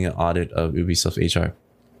resignations, including an audit of Ubisoft HR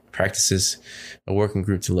practices, a working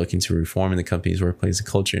group to look into reforming the company's workplace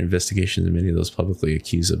culture, investigations of many of those publicly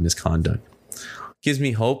accused of misconduct. Gives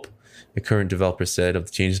me hope, a current developer said, of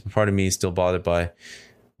the changes, but part of me is still bothered by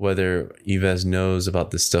whether Yves knows about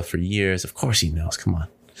this stuff for years. Of course he knows. Come on.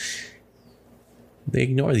 They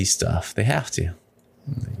ignore these stuff. They have to.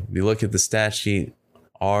 They look at the stat sheet.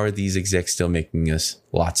 Are these execs still making us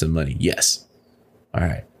lots of money? Yes. All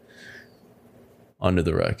right. Under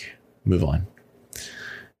the rug. Move on.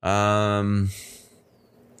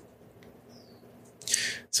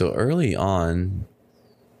 So early on,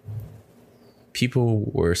 people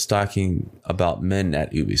were talking about men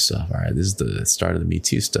at Ubisoft. All right, this is the start of the Me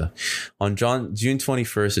Too stuff. On June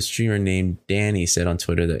 21st, a streamer named Danny said on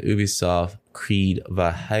Twitter that Ubisoft Creed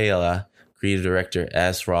Valhalla creative director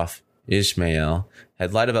Ashraf Ismail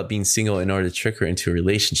had lied about being single in order to trick her into a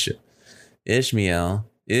relationship. Ismail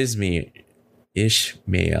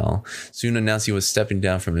soon announced he was stepping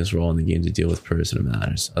down from his role in the game to deal with personal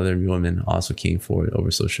matters. Other women also came forward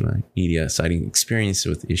over social media, citing experiences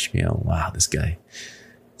with Ismail. Wow, this guy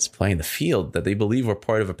is playing the field that they believe were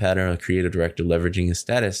part of a pattern of a creative director leveraging his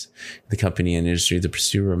status in the company and industry to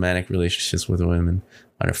pursue romantic relationships with women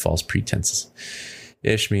under false pretenses.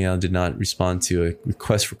 Ismail did not respond to a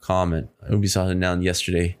request for comment. Ubisoft announced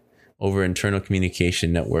yesterday over internal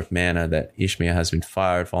communication network Mana that Ismail has been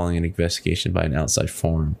fired following an investigation by an outside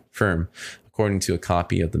firm, according to a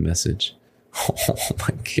copy of the message. Oh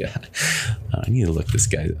my God. I need to look this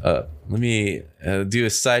guy up. Let me do a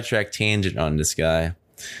sidetrack tangent on this guy.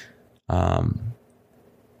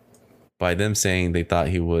 By them saying they thought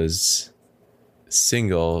he was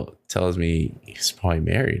single tells me he's probably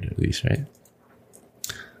married, at least, right?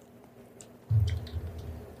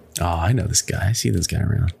 Oh, I know this guy. I see this guy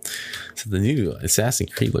around. So the new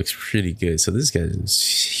Assassin's Creed looks pretty good. So this guy is a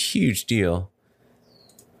huge deal.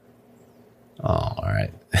 Oh, all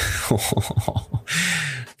right.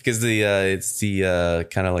 Because it's the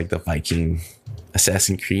kind of like the Viking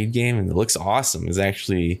Assassin's Creed game, and it looks awesome. It's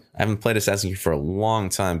actually, I haven't played Assassin's Creed for a long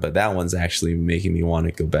time, but that one's actually making me want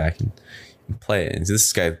to go back and play it. And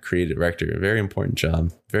this guy, creative director, a very important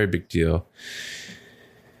job, very big deal.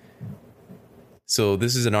 So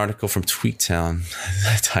this is an article from Tweaktown.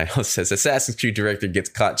 The title says Assassin's Creed director gets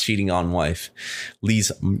caught cheating on wife,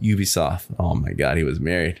 leaves Ubisoft. Oh my God, he was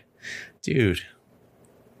married. Dude, you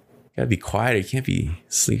gotta be quiet. You can't be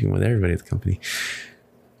sleeping with everybody at the company.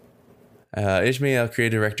 Ishmael,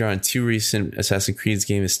 creative director on 2 recent Assassin's Creed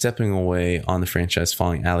games, is stepping away on the franchise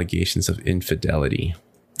following allegations of infidelity.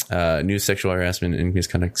 New sexual harassment and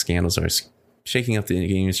misconduct scandals are shaking up the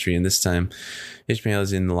industry, and this time Ishmael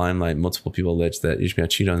is in the limelight. Multiple people allege that Ishmael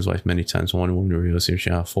cheated on his wife many times. One woman reveals she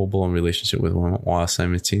had a full-blown relationship with one while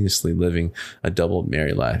simultaneously living a double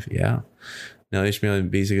married life. Yeah. Now Ishmael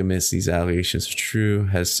basically admits these allegations are true,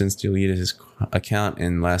 has since deleted his account,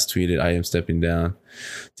 and last tweeted, "I am stepping down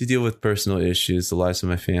to deal with personal issues. The lives of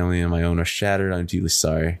my family and my own are shattered. I'm deeply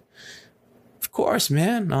sorry." Of course,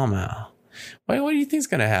 man. Oh, man. What do you think is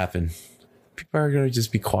going to happen? People are going to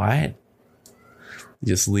just be quiet?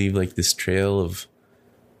 Just leave like this trail of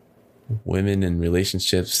women and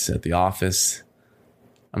relationships at the office.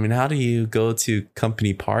 I mean, how do you go to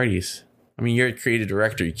company parties? I mean, you're a creative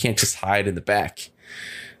director. You can't just hide in the back.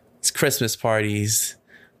 It's Christmas parties.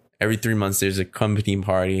 Every 3 months, there's a company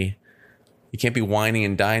party. You can't be whining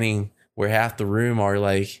and dining where half the room are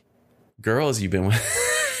like girls you've been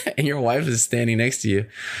with and your wife is standing next to you.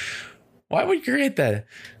 Why would you create that?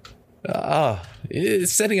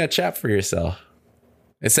 It's setting a trap for yourself.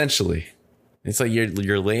 Essentially, it's like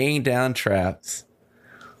you're laying down traps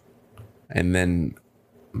and then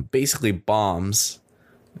basically bombs.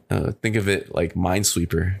 Think of it like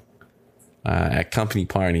Minesweeper at company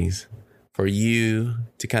parties for you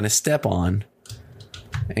to kind of step on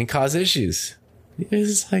and cause issues.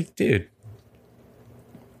 It's like, dude,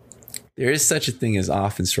 there is such a thing as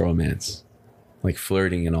office romance, like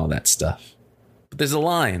flirting and all that stuff. But there's a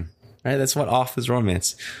line, right? That's what office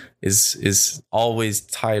romance is always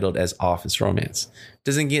titled as office romance. It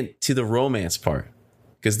doesn't get to the romance part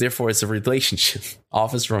because therefore it's a relationship.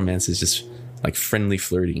 Office romance is just like friendly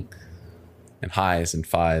flirting and highs and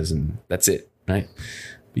fives and that's it, right?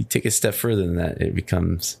 But you take a step further than that, it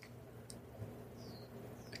becomes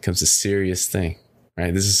a serious thing,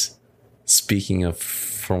 right? This is speaking of,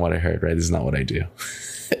 from what I heard, right? This is not what I do.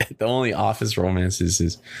 The only office romance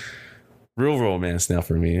is real romance now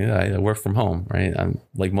for me. I work from home, right? I'm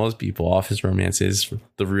like most people, office romance is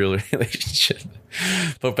the real relationship.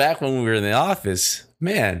 But back when we were in the office,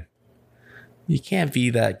 man, you can't be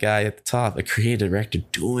that guy at the top, a creative director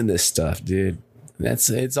doing this stuff, dude.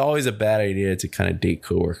 It's always a bad idea to kind of date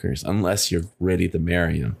coworkers unless you're ready to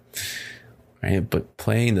marry them, right? But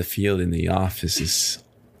playing the field in the office is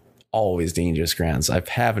always dangerous grounds. I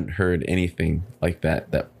haven't heard anything like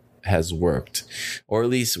that has worked, or at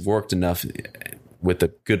least worked enough with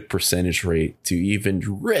a good percentage rate to even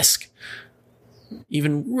risk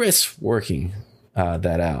working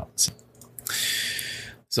that out.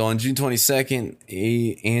 So on June 22nd,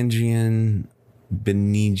 Adrian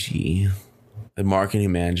Benigi, a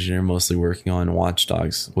marketing manager mostly working on Watch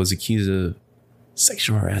Dogs, was accused of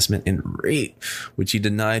sexual harassment and rape, which he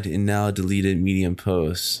denied in now deleted Medium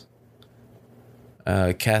posts.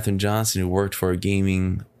 Catherine Johnson, who worked for a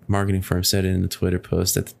gaming marketing firm, said it in a Twitter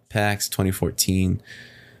post at the PAX 2014.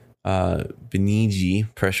 Benigi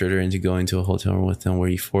pressured her into going to a hotel room with him where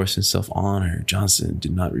he forced himself on her. Johnson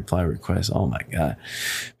did not reply to requests. Oh my God.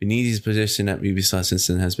 Benigi's position at Ubisoft since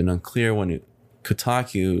then has been unclear. When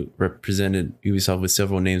Kotaku represented Ubisoft with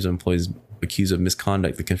several names of employees accused of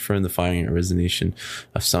misconduct that confirmed the firing and resignation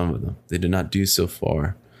of some of them. They did not do so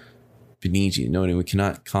far. Benigi, noting we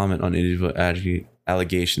cannot comment on individual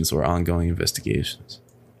allegations or ongoing investigations.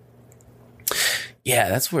 Yeah,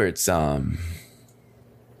 that's where it's kind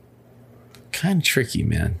of tricky,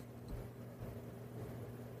 man.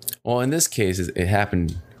 Well, in this case, it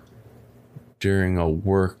happened during a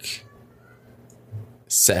work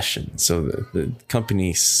session. So the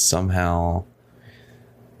company somehow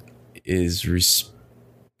is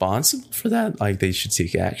responsible for that. Like they should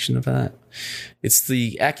take action of that. It's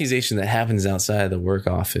the accusation that happens outside the work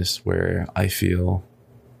office where I feel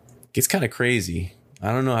gets kind of crazy.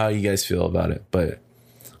 I don't know how you guys feel about it, but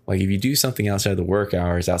like if you do something outside the work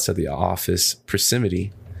hours, outside the office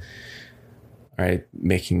proximity, right,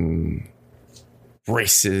 making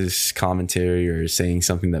racist commentary or saying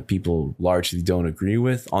something that people largely don't agree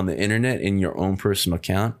with on the internet in your own personal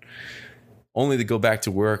account, only to go back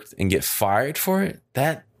to work and get fired for it,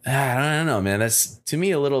 that, I don't know, man. That's, to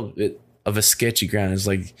me, a little bit of a sketchy ground. It's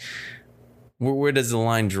like, where does the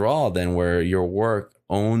line draw then, where your work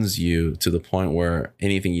owns you to the point where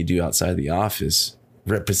anything you do outside the office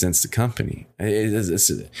represents the company?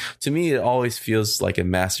 To me, it always feels like a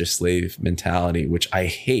master slave mentality, which I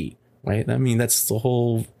hate, right? I mean, that's the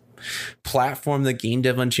whole platform that Game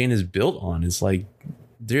Dev Unchained is built on. It's like,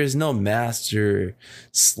 there's no master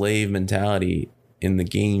slave mentality in the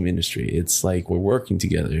game industry. It's like we're working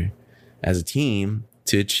together as a team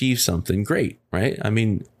to achieve something great, right? I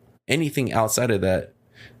mean, anything outside of that,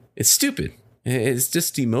 it's stupid. It's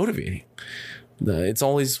just demotivating. It's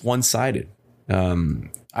always one-sided.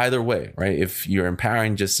 Either way, right? If you're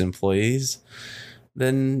empowering just employees,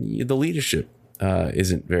 then the leadership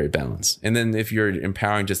isn't very balanced. And then if you're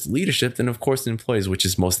empowering just leadership, then of course the employees, which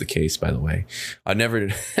is most the case, by the way. I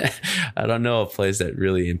don't know a place that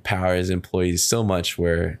really empowers employees so much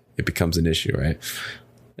where it becomes an issue, right?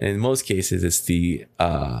 In most cases, it's the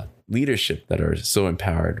leadership that are so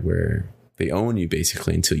empowered where they own you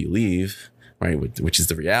basically until you leave, right? Which is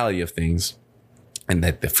the reality of things. And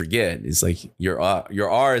that they forget is like you're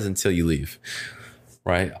ours until you leave,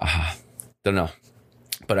 right? Don't know.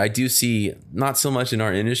 But I do see, not so much in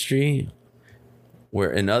our industry,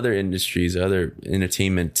 where in other industries, other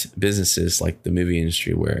entertainment businesses like the movie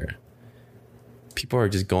industry, where people are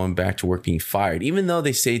just going back to work being fired, even though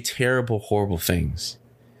they say terrible, horrible things.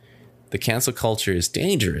 The cancel culture is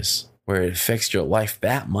dangerous, where it affects your life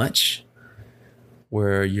that much,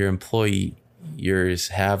 where your employers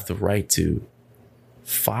have the right to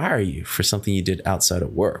fire you for something you did outside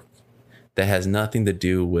of work that has nothing to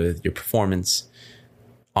do with your performance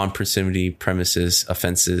on proximity, premises,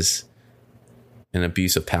 offenses, and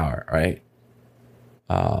abuse of power, right?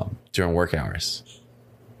 During work hours.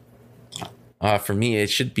 For me, it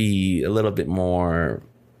should be a little bit more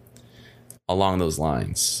along those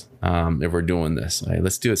lines. If we're doing this, right?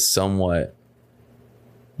 Let's do it somewhat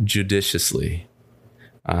judiciously.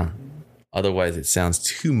 Otherwise, it sounds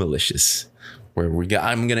too malicious. Where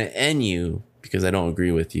I'm going to end you because I don't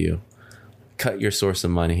agree with you, cut your source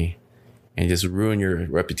of money, and just ruin your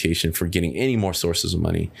reputation for getting any more sources of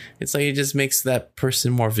money. It's like it just makes that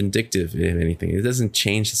person more vindictive, if anything. It doesn't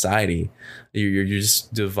change society. You're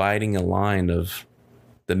just dividing a line of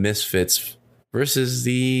the misfits versus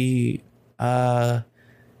the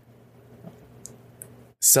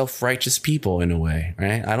self-righteous people in a way,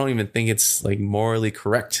 right? I don't even think it's like morally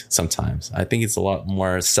correct sometimes. I think it's a lot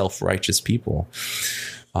more self-righteous people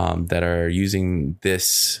that are using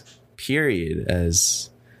this period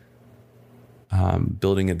as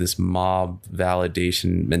building this mob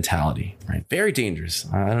validation mentality, right? Very dangerous.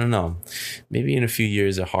 I don't know. Maybe in a few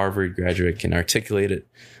years, a Harvard graduate can articulate it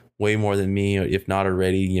way more than me, or if not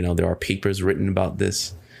already, you know, there are papers written about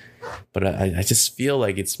this. But I just feel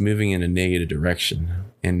like it's moving in a negative direction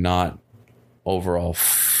and not overall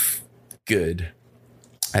good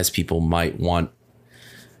as people might want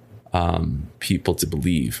people to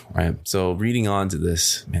believe, right? So reading on to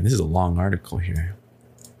this, man, this is a long article here.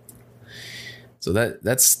 So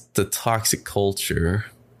that's the toxic culture,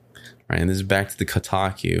 right? And this is back to the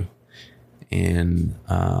Kotaku. And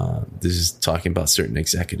this is talking about certain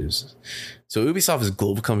executives. So Ubisoft is a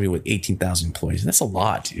global company with 18,000 employees. That's a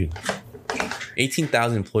lot, dude.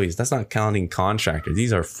 18,000 employees. That's not counting contractors.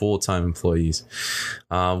 These are full-time employees.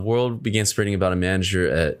 Word began spreading about a manager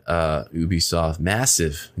at Ubisoft,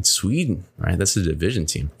 Massive, in Sweden, right? That's the division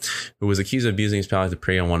team, who was accused of abusing his power to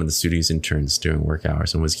prey on one of the studio's interns during work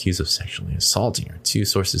hours and was accused of sexually assaulting her. Two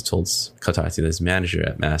sources told Kotaku that his manager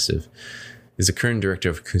at Massive is the current director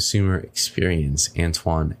of consumer experience,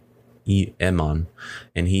 Antoine Emon,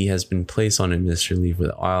 and he has been placed on administrative leave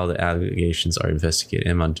while the allegations are investigated.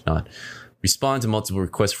 Emon did not respond to multiple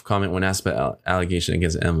requests for comment when asked about allegation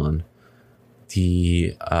against Emon.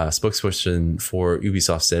 The spokesperson for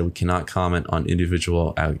Ubisoft said, "We cannot comment on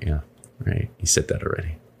individual." Right, he said that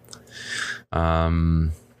already.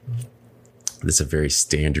 That's a very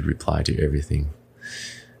standard reply to everything.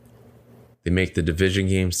 They make the Division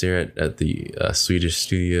games there at the Swedish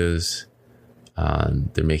studios.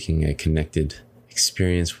 They're making a connected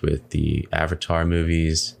experience with the Avatar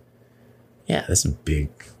movies. Yeah, that's a big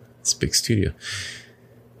studio.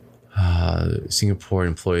 Singapore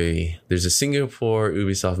employee. There's a Singapore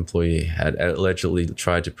Ubisoft employee had allegedly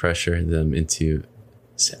tried to pressure them into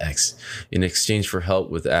X in exchange for help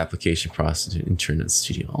with the application process to intern at the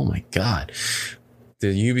studio. Oh my God. The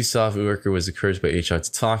Ubisoft worker was encouraged by HR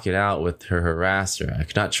to talk it out with her harasser. I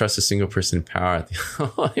could not trust a single person in power at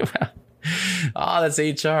the oh, that's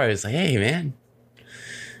HR. It's like, hey man,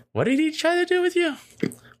 what did he try to do with you?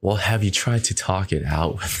 Well, have you tried to talk it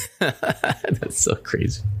out with? That's so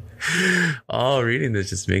crazy. Oh, reading this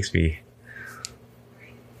just makes me.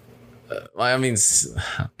 I mean,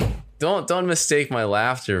 don't mistake my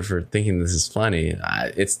laughter for thinking this is funny.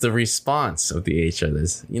 It's the response of the HR.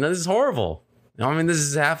 This is horrible. I mean, this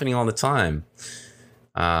is happening all the time.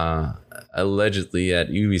 Allegedly at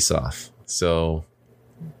Ubisoft. So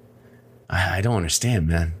I don't understand,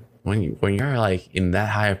 man. When you're like in that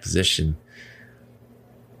higher position,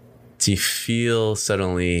 do you feel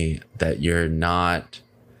suddenly that you're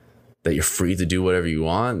free to do whatever you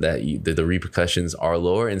want, that the repercussions are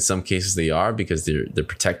lower? In some cases they are, because they're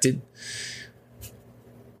protected.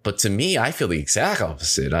 But to me, I feel the exact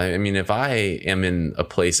opposite. I mean, if I am in a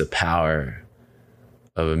place of power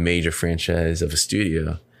of a major franchise, of a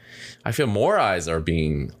studio, I feel more eyes are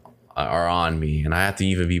on me, and I have to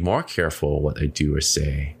even be more careful what I do or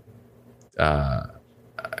say.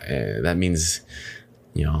 That means,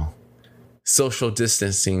 social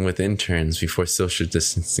distancing with interns before social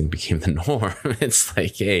distancing became the norm. It's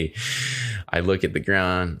like, hey, I look at the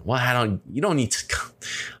ground. Well, you don't need to.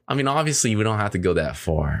 I mean, obviously, we don't have to go that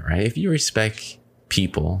far, right? If you respect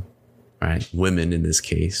people, right, women in this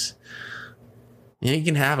case, you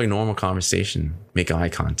can have a normal conversation, make eye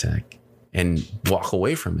contact, and walk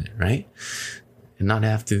away from it, right? And not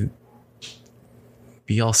have to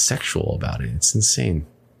be all sexual about it. It's insane.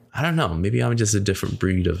 I don't know. Maybe I'm just a different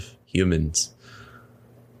breed of humans.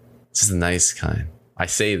 It's just a nice kind. I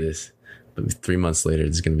say this, but 3 months later,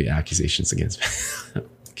 there's going to be accusations against me.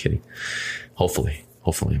 I'm kidding. Hopefully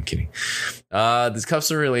I'm kidding. This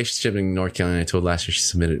customer relationship in North Carolina, I told last year she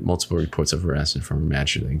submitted multiple reports of harassment from her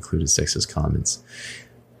manager that included sexist comments.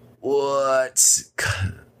 What?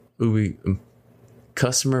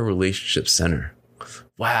 Customer Relationship Center.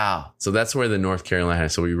 Wow. So that's where the North Carolina.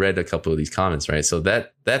 So we read a couple of these comments, right? So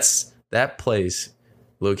that place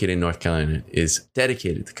located in North Carolina is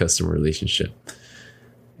dedicated to customer relationship.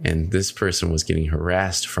 And this person was getting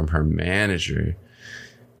harassed from her manager.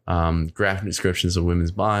 Graphic descriptions of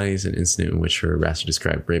women's bodies, an incident in which her harasser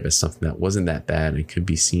described rape as something that wasn't that bad and could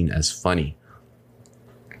be seen as funny.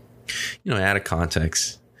 Out of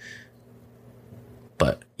context.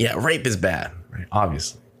 But yeah, rape is bad, right?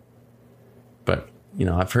 Obviously. But,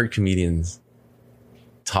 I've heard comedians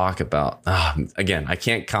talk about, again, I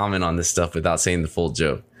can't comment on this stuff without saying the full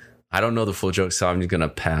joke. I don't know the full joke, so I'm just going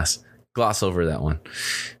to gloss over that one.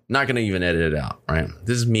 Not going to even edit it out, right?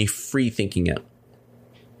 This is me free thinking it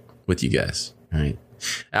with you guys, right?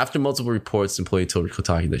 After multiple reports, the employee told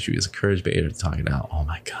Kotaku that she was encouraged by HR to talk it out. Oh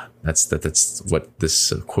my God. That's what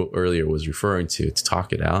this quote earlier was referring to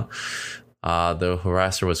talk it out. The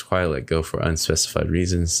harasser was quietly let go for unspecified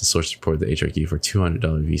reasons. The source reported the HR gave her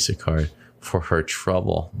 $200 Visa card for her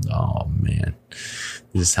trouble. Oh man,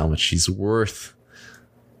 this is how much she's worth.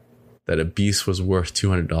 That abuse was worth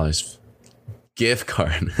 $200 gift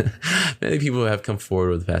card. Many people have come forward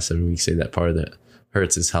with the past 7 weeks say that part of that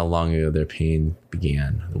hurts is how long ago their pain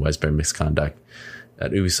began. The widespread misconduct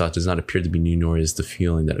at Ubisoft does not appear to be new, nor is the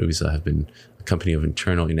feeling that Ubisoft have been a company of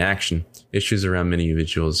internal inaction. Issues around many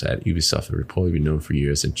individuals at Ubisoft have reportedly been known for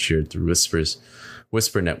years and cheered through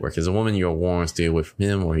Whisper Network. As a woman, you're warned, stay away from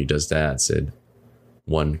him or he does that, said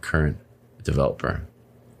one current developer.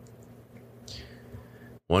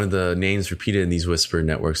 One of the names repeated in these Whisper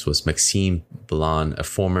networks was Maxime Ballon, a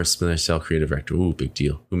former Splinter Cell creative director. Ooh, big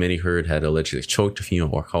deal. Who many heard had allegedly choked a female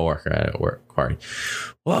or coworker at a work party.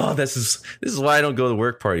 Whoa, this is why I don't go to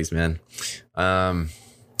work parties, man.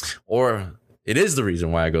 Or it is the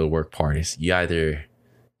reason why I go to work parties. You either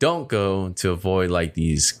don't go to avoid like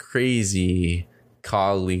these crazy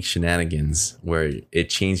colleague shenanigans where it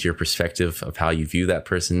changes your perspective of how you view that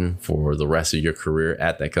person for the rest of your career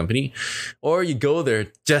at that company, or you go there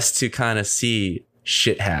just to kind of see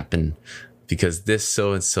shit happen because this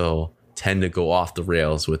so and so tend to go off the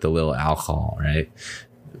rails with a little alcohol, right?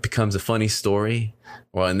 It becomes a funny story.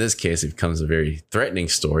 Well, in this case, it becomes a very threatening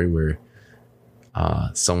story where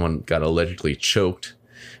someone got allegedly choked,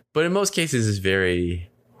 but in most cases it's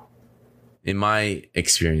very, in my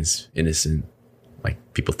experience, innocent.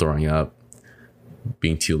 Like people throwing up,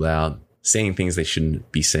 being too loud, saying things they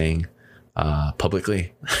shouldn't be saying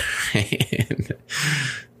publicly.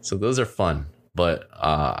 So those are fun. But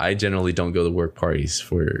I generally don't go to work parties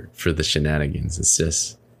for the shenanigans. It's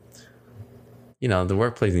just, the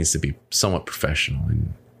workplace needs to be somewhat professional.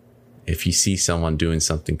 And if you see someone doing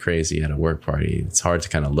something crazy at a work party, it's hard to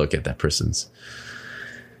kind of look at that person's,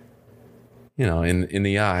 in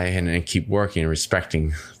the eye and keep working and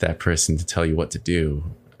respecting that person to tell you what to do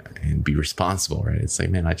and be responsible, right? It's like,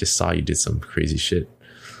 man, I just saw you did some crazy shit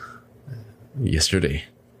yesterday.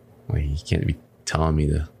 Like, you can't be telling me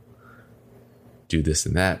to do this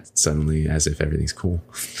and that suddenly as if everything's cool.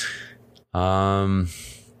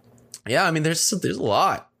 Yeah, I mean, there's a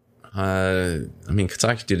lot.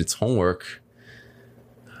 Kotaku did its homework.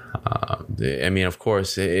 Of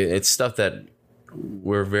course, it's stuff that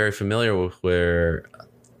we're very familiar with, where,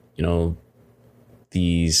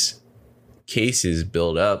 these cases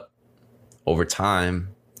build up over time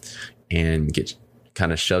and get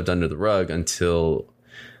kind of shoved under the rug until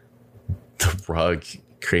the rug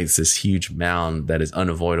creates this huge mound that is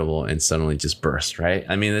unavoidable and suddenly just bursts, right?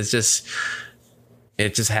 I mean, it just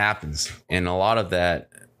happens. And a lot of that,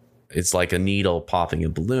 it's like a needle popping a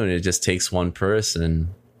balloon. It just takes one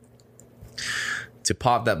person to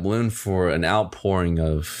pop that balloon for an outpouring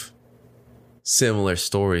of similar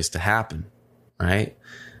stories to happen, right?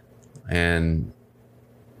 And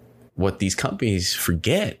what these companies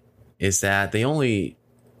forget is that they only,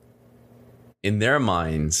 in their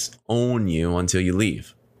minds, own you until you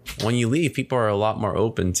leave. When you leave, people are a lot more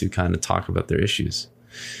open to kind of talk about their issues.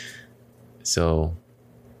 So,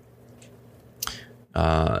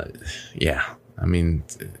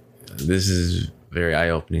 this is very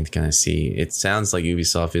eye-opening to kind of see. It sounds like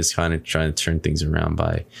Ubisoft is kind of trying to turn things around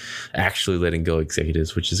by actually letting go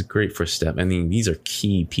executives, which is a great first step. I mean, these are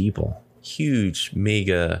key people, huge,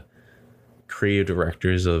 mega creative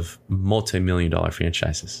directors of multi-million-dollar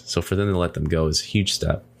franchises. So for them to let them go is a huge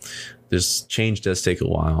step. This change does take a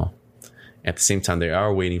while. At the same time, they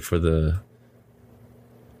are waiting for the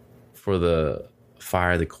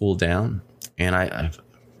fire to cool down. And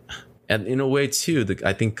and in a way too,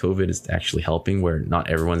 I think COVID is actually helping, where not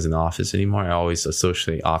everyone's in the office anymore. I always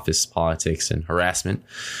associate office politics and harassment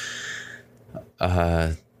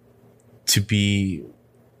to be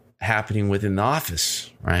happening within the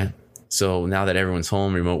office, right? So now that everyone's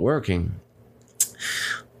home, remote working,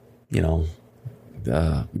 groping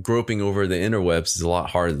over the interwebs is a lot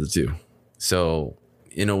harder to do. So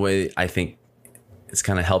in a way, I think it's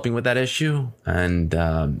kind of helping with that issue.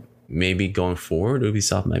 And maybe going forward,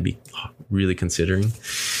 Ubisoft might be really considering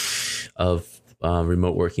of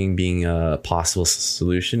remote working being a possible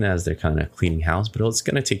solution as they're kind of cleaning house. But it's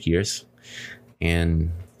going to take years.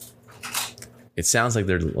 And it sounds like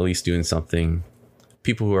they're at least doing something.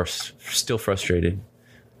 People who are still frustrated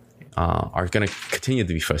are going to continue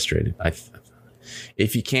to be frustrated.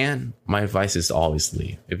 If you can, my advice is to always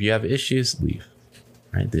leave. If you have issues, leave.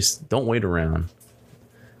 Right? Just don't wait around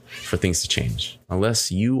for things to change,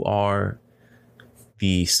 unless you are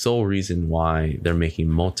the sole reason why they're making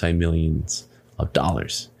multi-millions of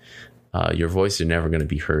dollars. Your voice is never going to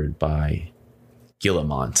be heard by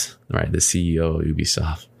Guillemot, right? The CEO of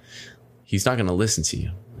Ubisoft. He's not going to listen to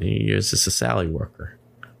you. You're just a salary worker.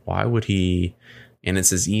 Why would he? And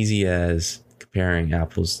it's as easy as comparing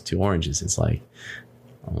apples to oranges. It's like,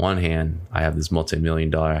 on one hand, I have this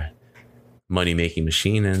multi-million-dollar money-making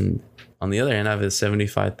machine, and on the other hand, I have a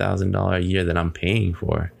 $75,000 a year that I'm paying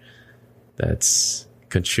for that's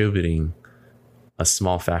contributing a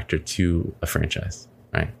small factor to a franchise,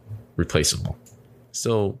 right? Replaceable.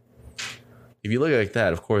 So if you look at it like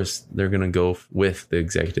that, of course, they're going to go with the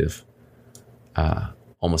executive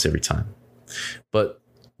almost every time. But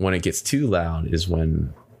when it gets too loud is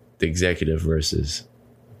when the executive versus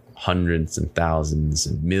hundreds and thousands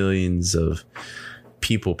and millions of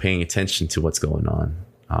people paying attention to what's going on,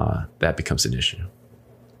 that becomes an issue.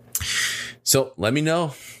 So let me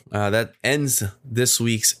know. That ends this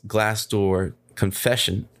week's Glassdoor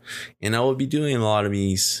confession. And I will be doing a lot of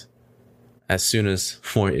these as soon as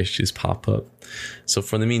more issues pop up. So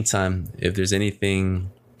for the meantime, if there's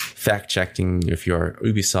anything fact-checking, if you're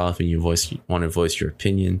Ubisoft and you want to voice your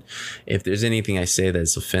opinion, if there's anything I say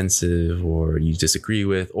that's offensive or you disagree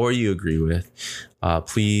with or you agree with,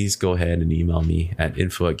 please go ahead and email me at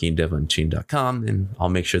info@gamedevunchained.com, and I'll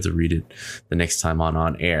make sure to read it the next time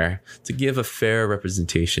on air to give a fair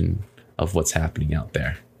representation of what's happening out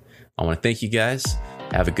there. I want to thank you guys.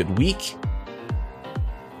 Have a good week.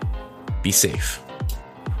 Be safe.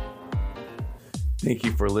 Thank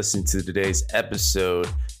you for listening to today's episode.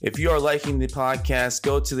 If you are liking the podcast,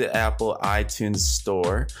 go to the Apple iTunes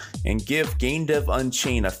store and give Game Dev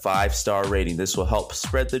Unchained a 5-star rating. This will help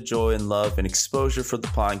spread the joy and love and exposure for the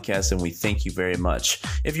podcast, and we thank you very much.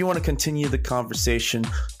 If you want to continue the conversation,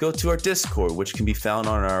 go to our Discord, which can be found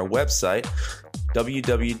on our website,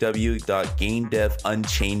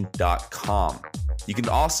 www.gamedevunchained.com. You can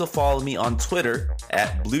also follow me on Twitter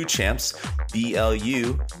at BlueChamps,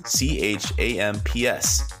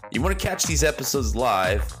 BlueChamps. You want to catch these episodes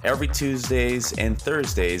live every Tuesdays and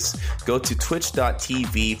Thursdays, go to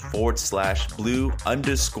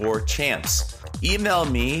twitch.tv/blue_champs. Email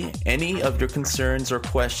me any of your concerns or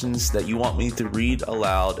questions that you want me to read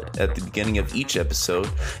aloud at the beginning of each episode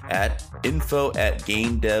at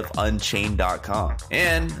info@gamedevunchained.com.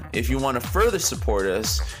 And if you want to further support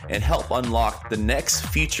us and help unlock the next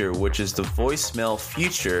feature, which is the voicemail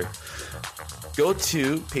feature, go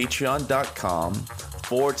to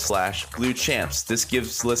patreon.com/BlueChamps. This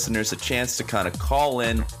gives listeners a chance to kind of call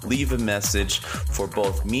in, leave a message for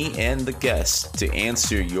both me and the guests to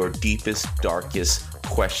answer your deepest, darkest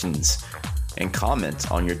questions and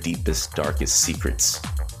comment on your deepest, darkest secrets.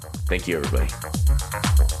 Thank you, everybody.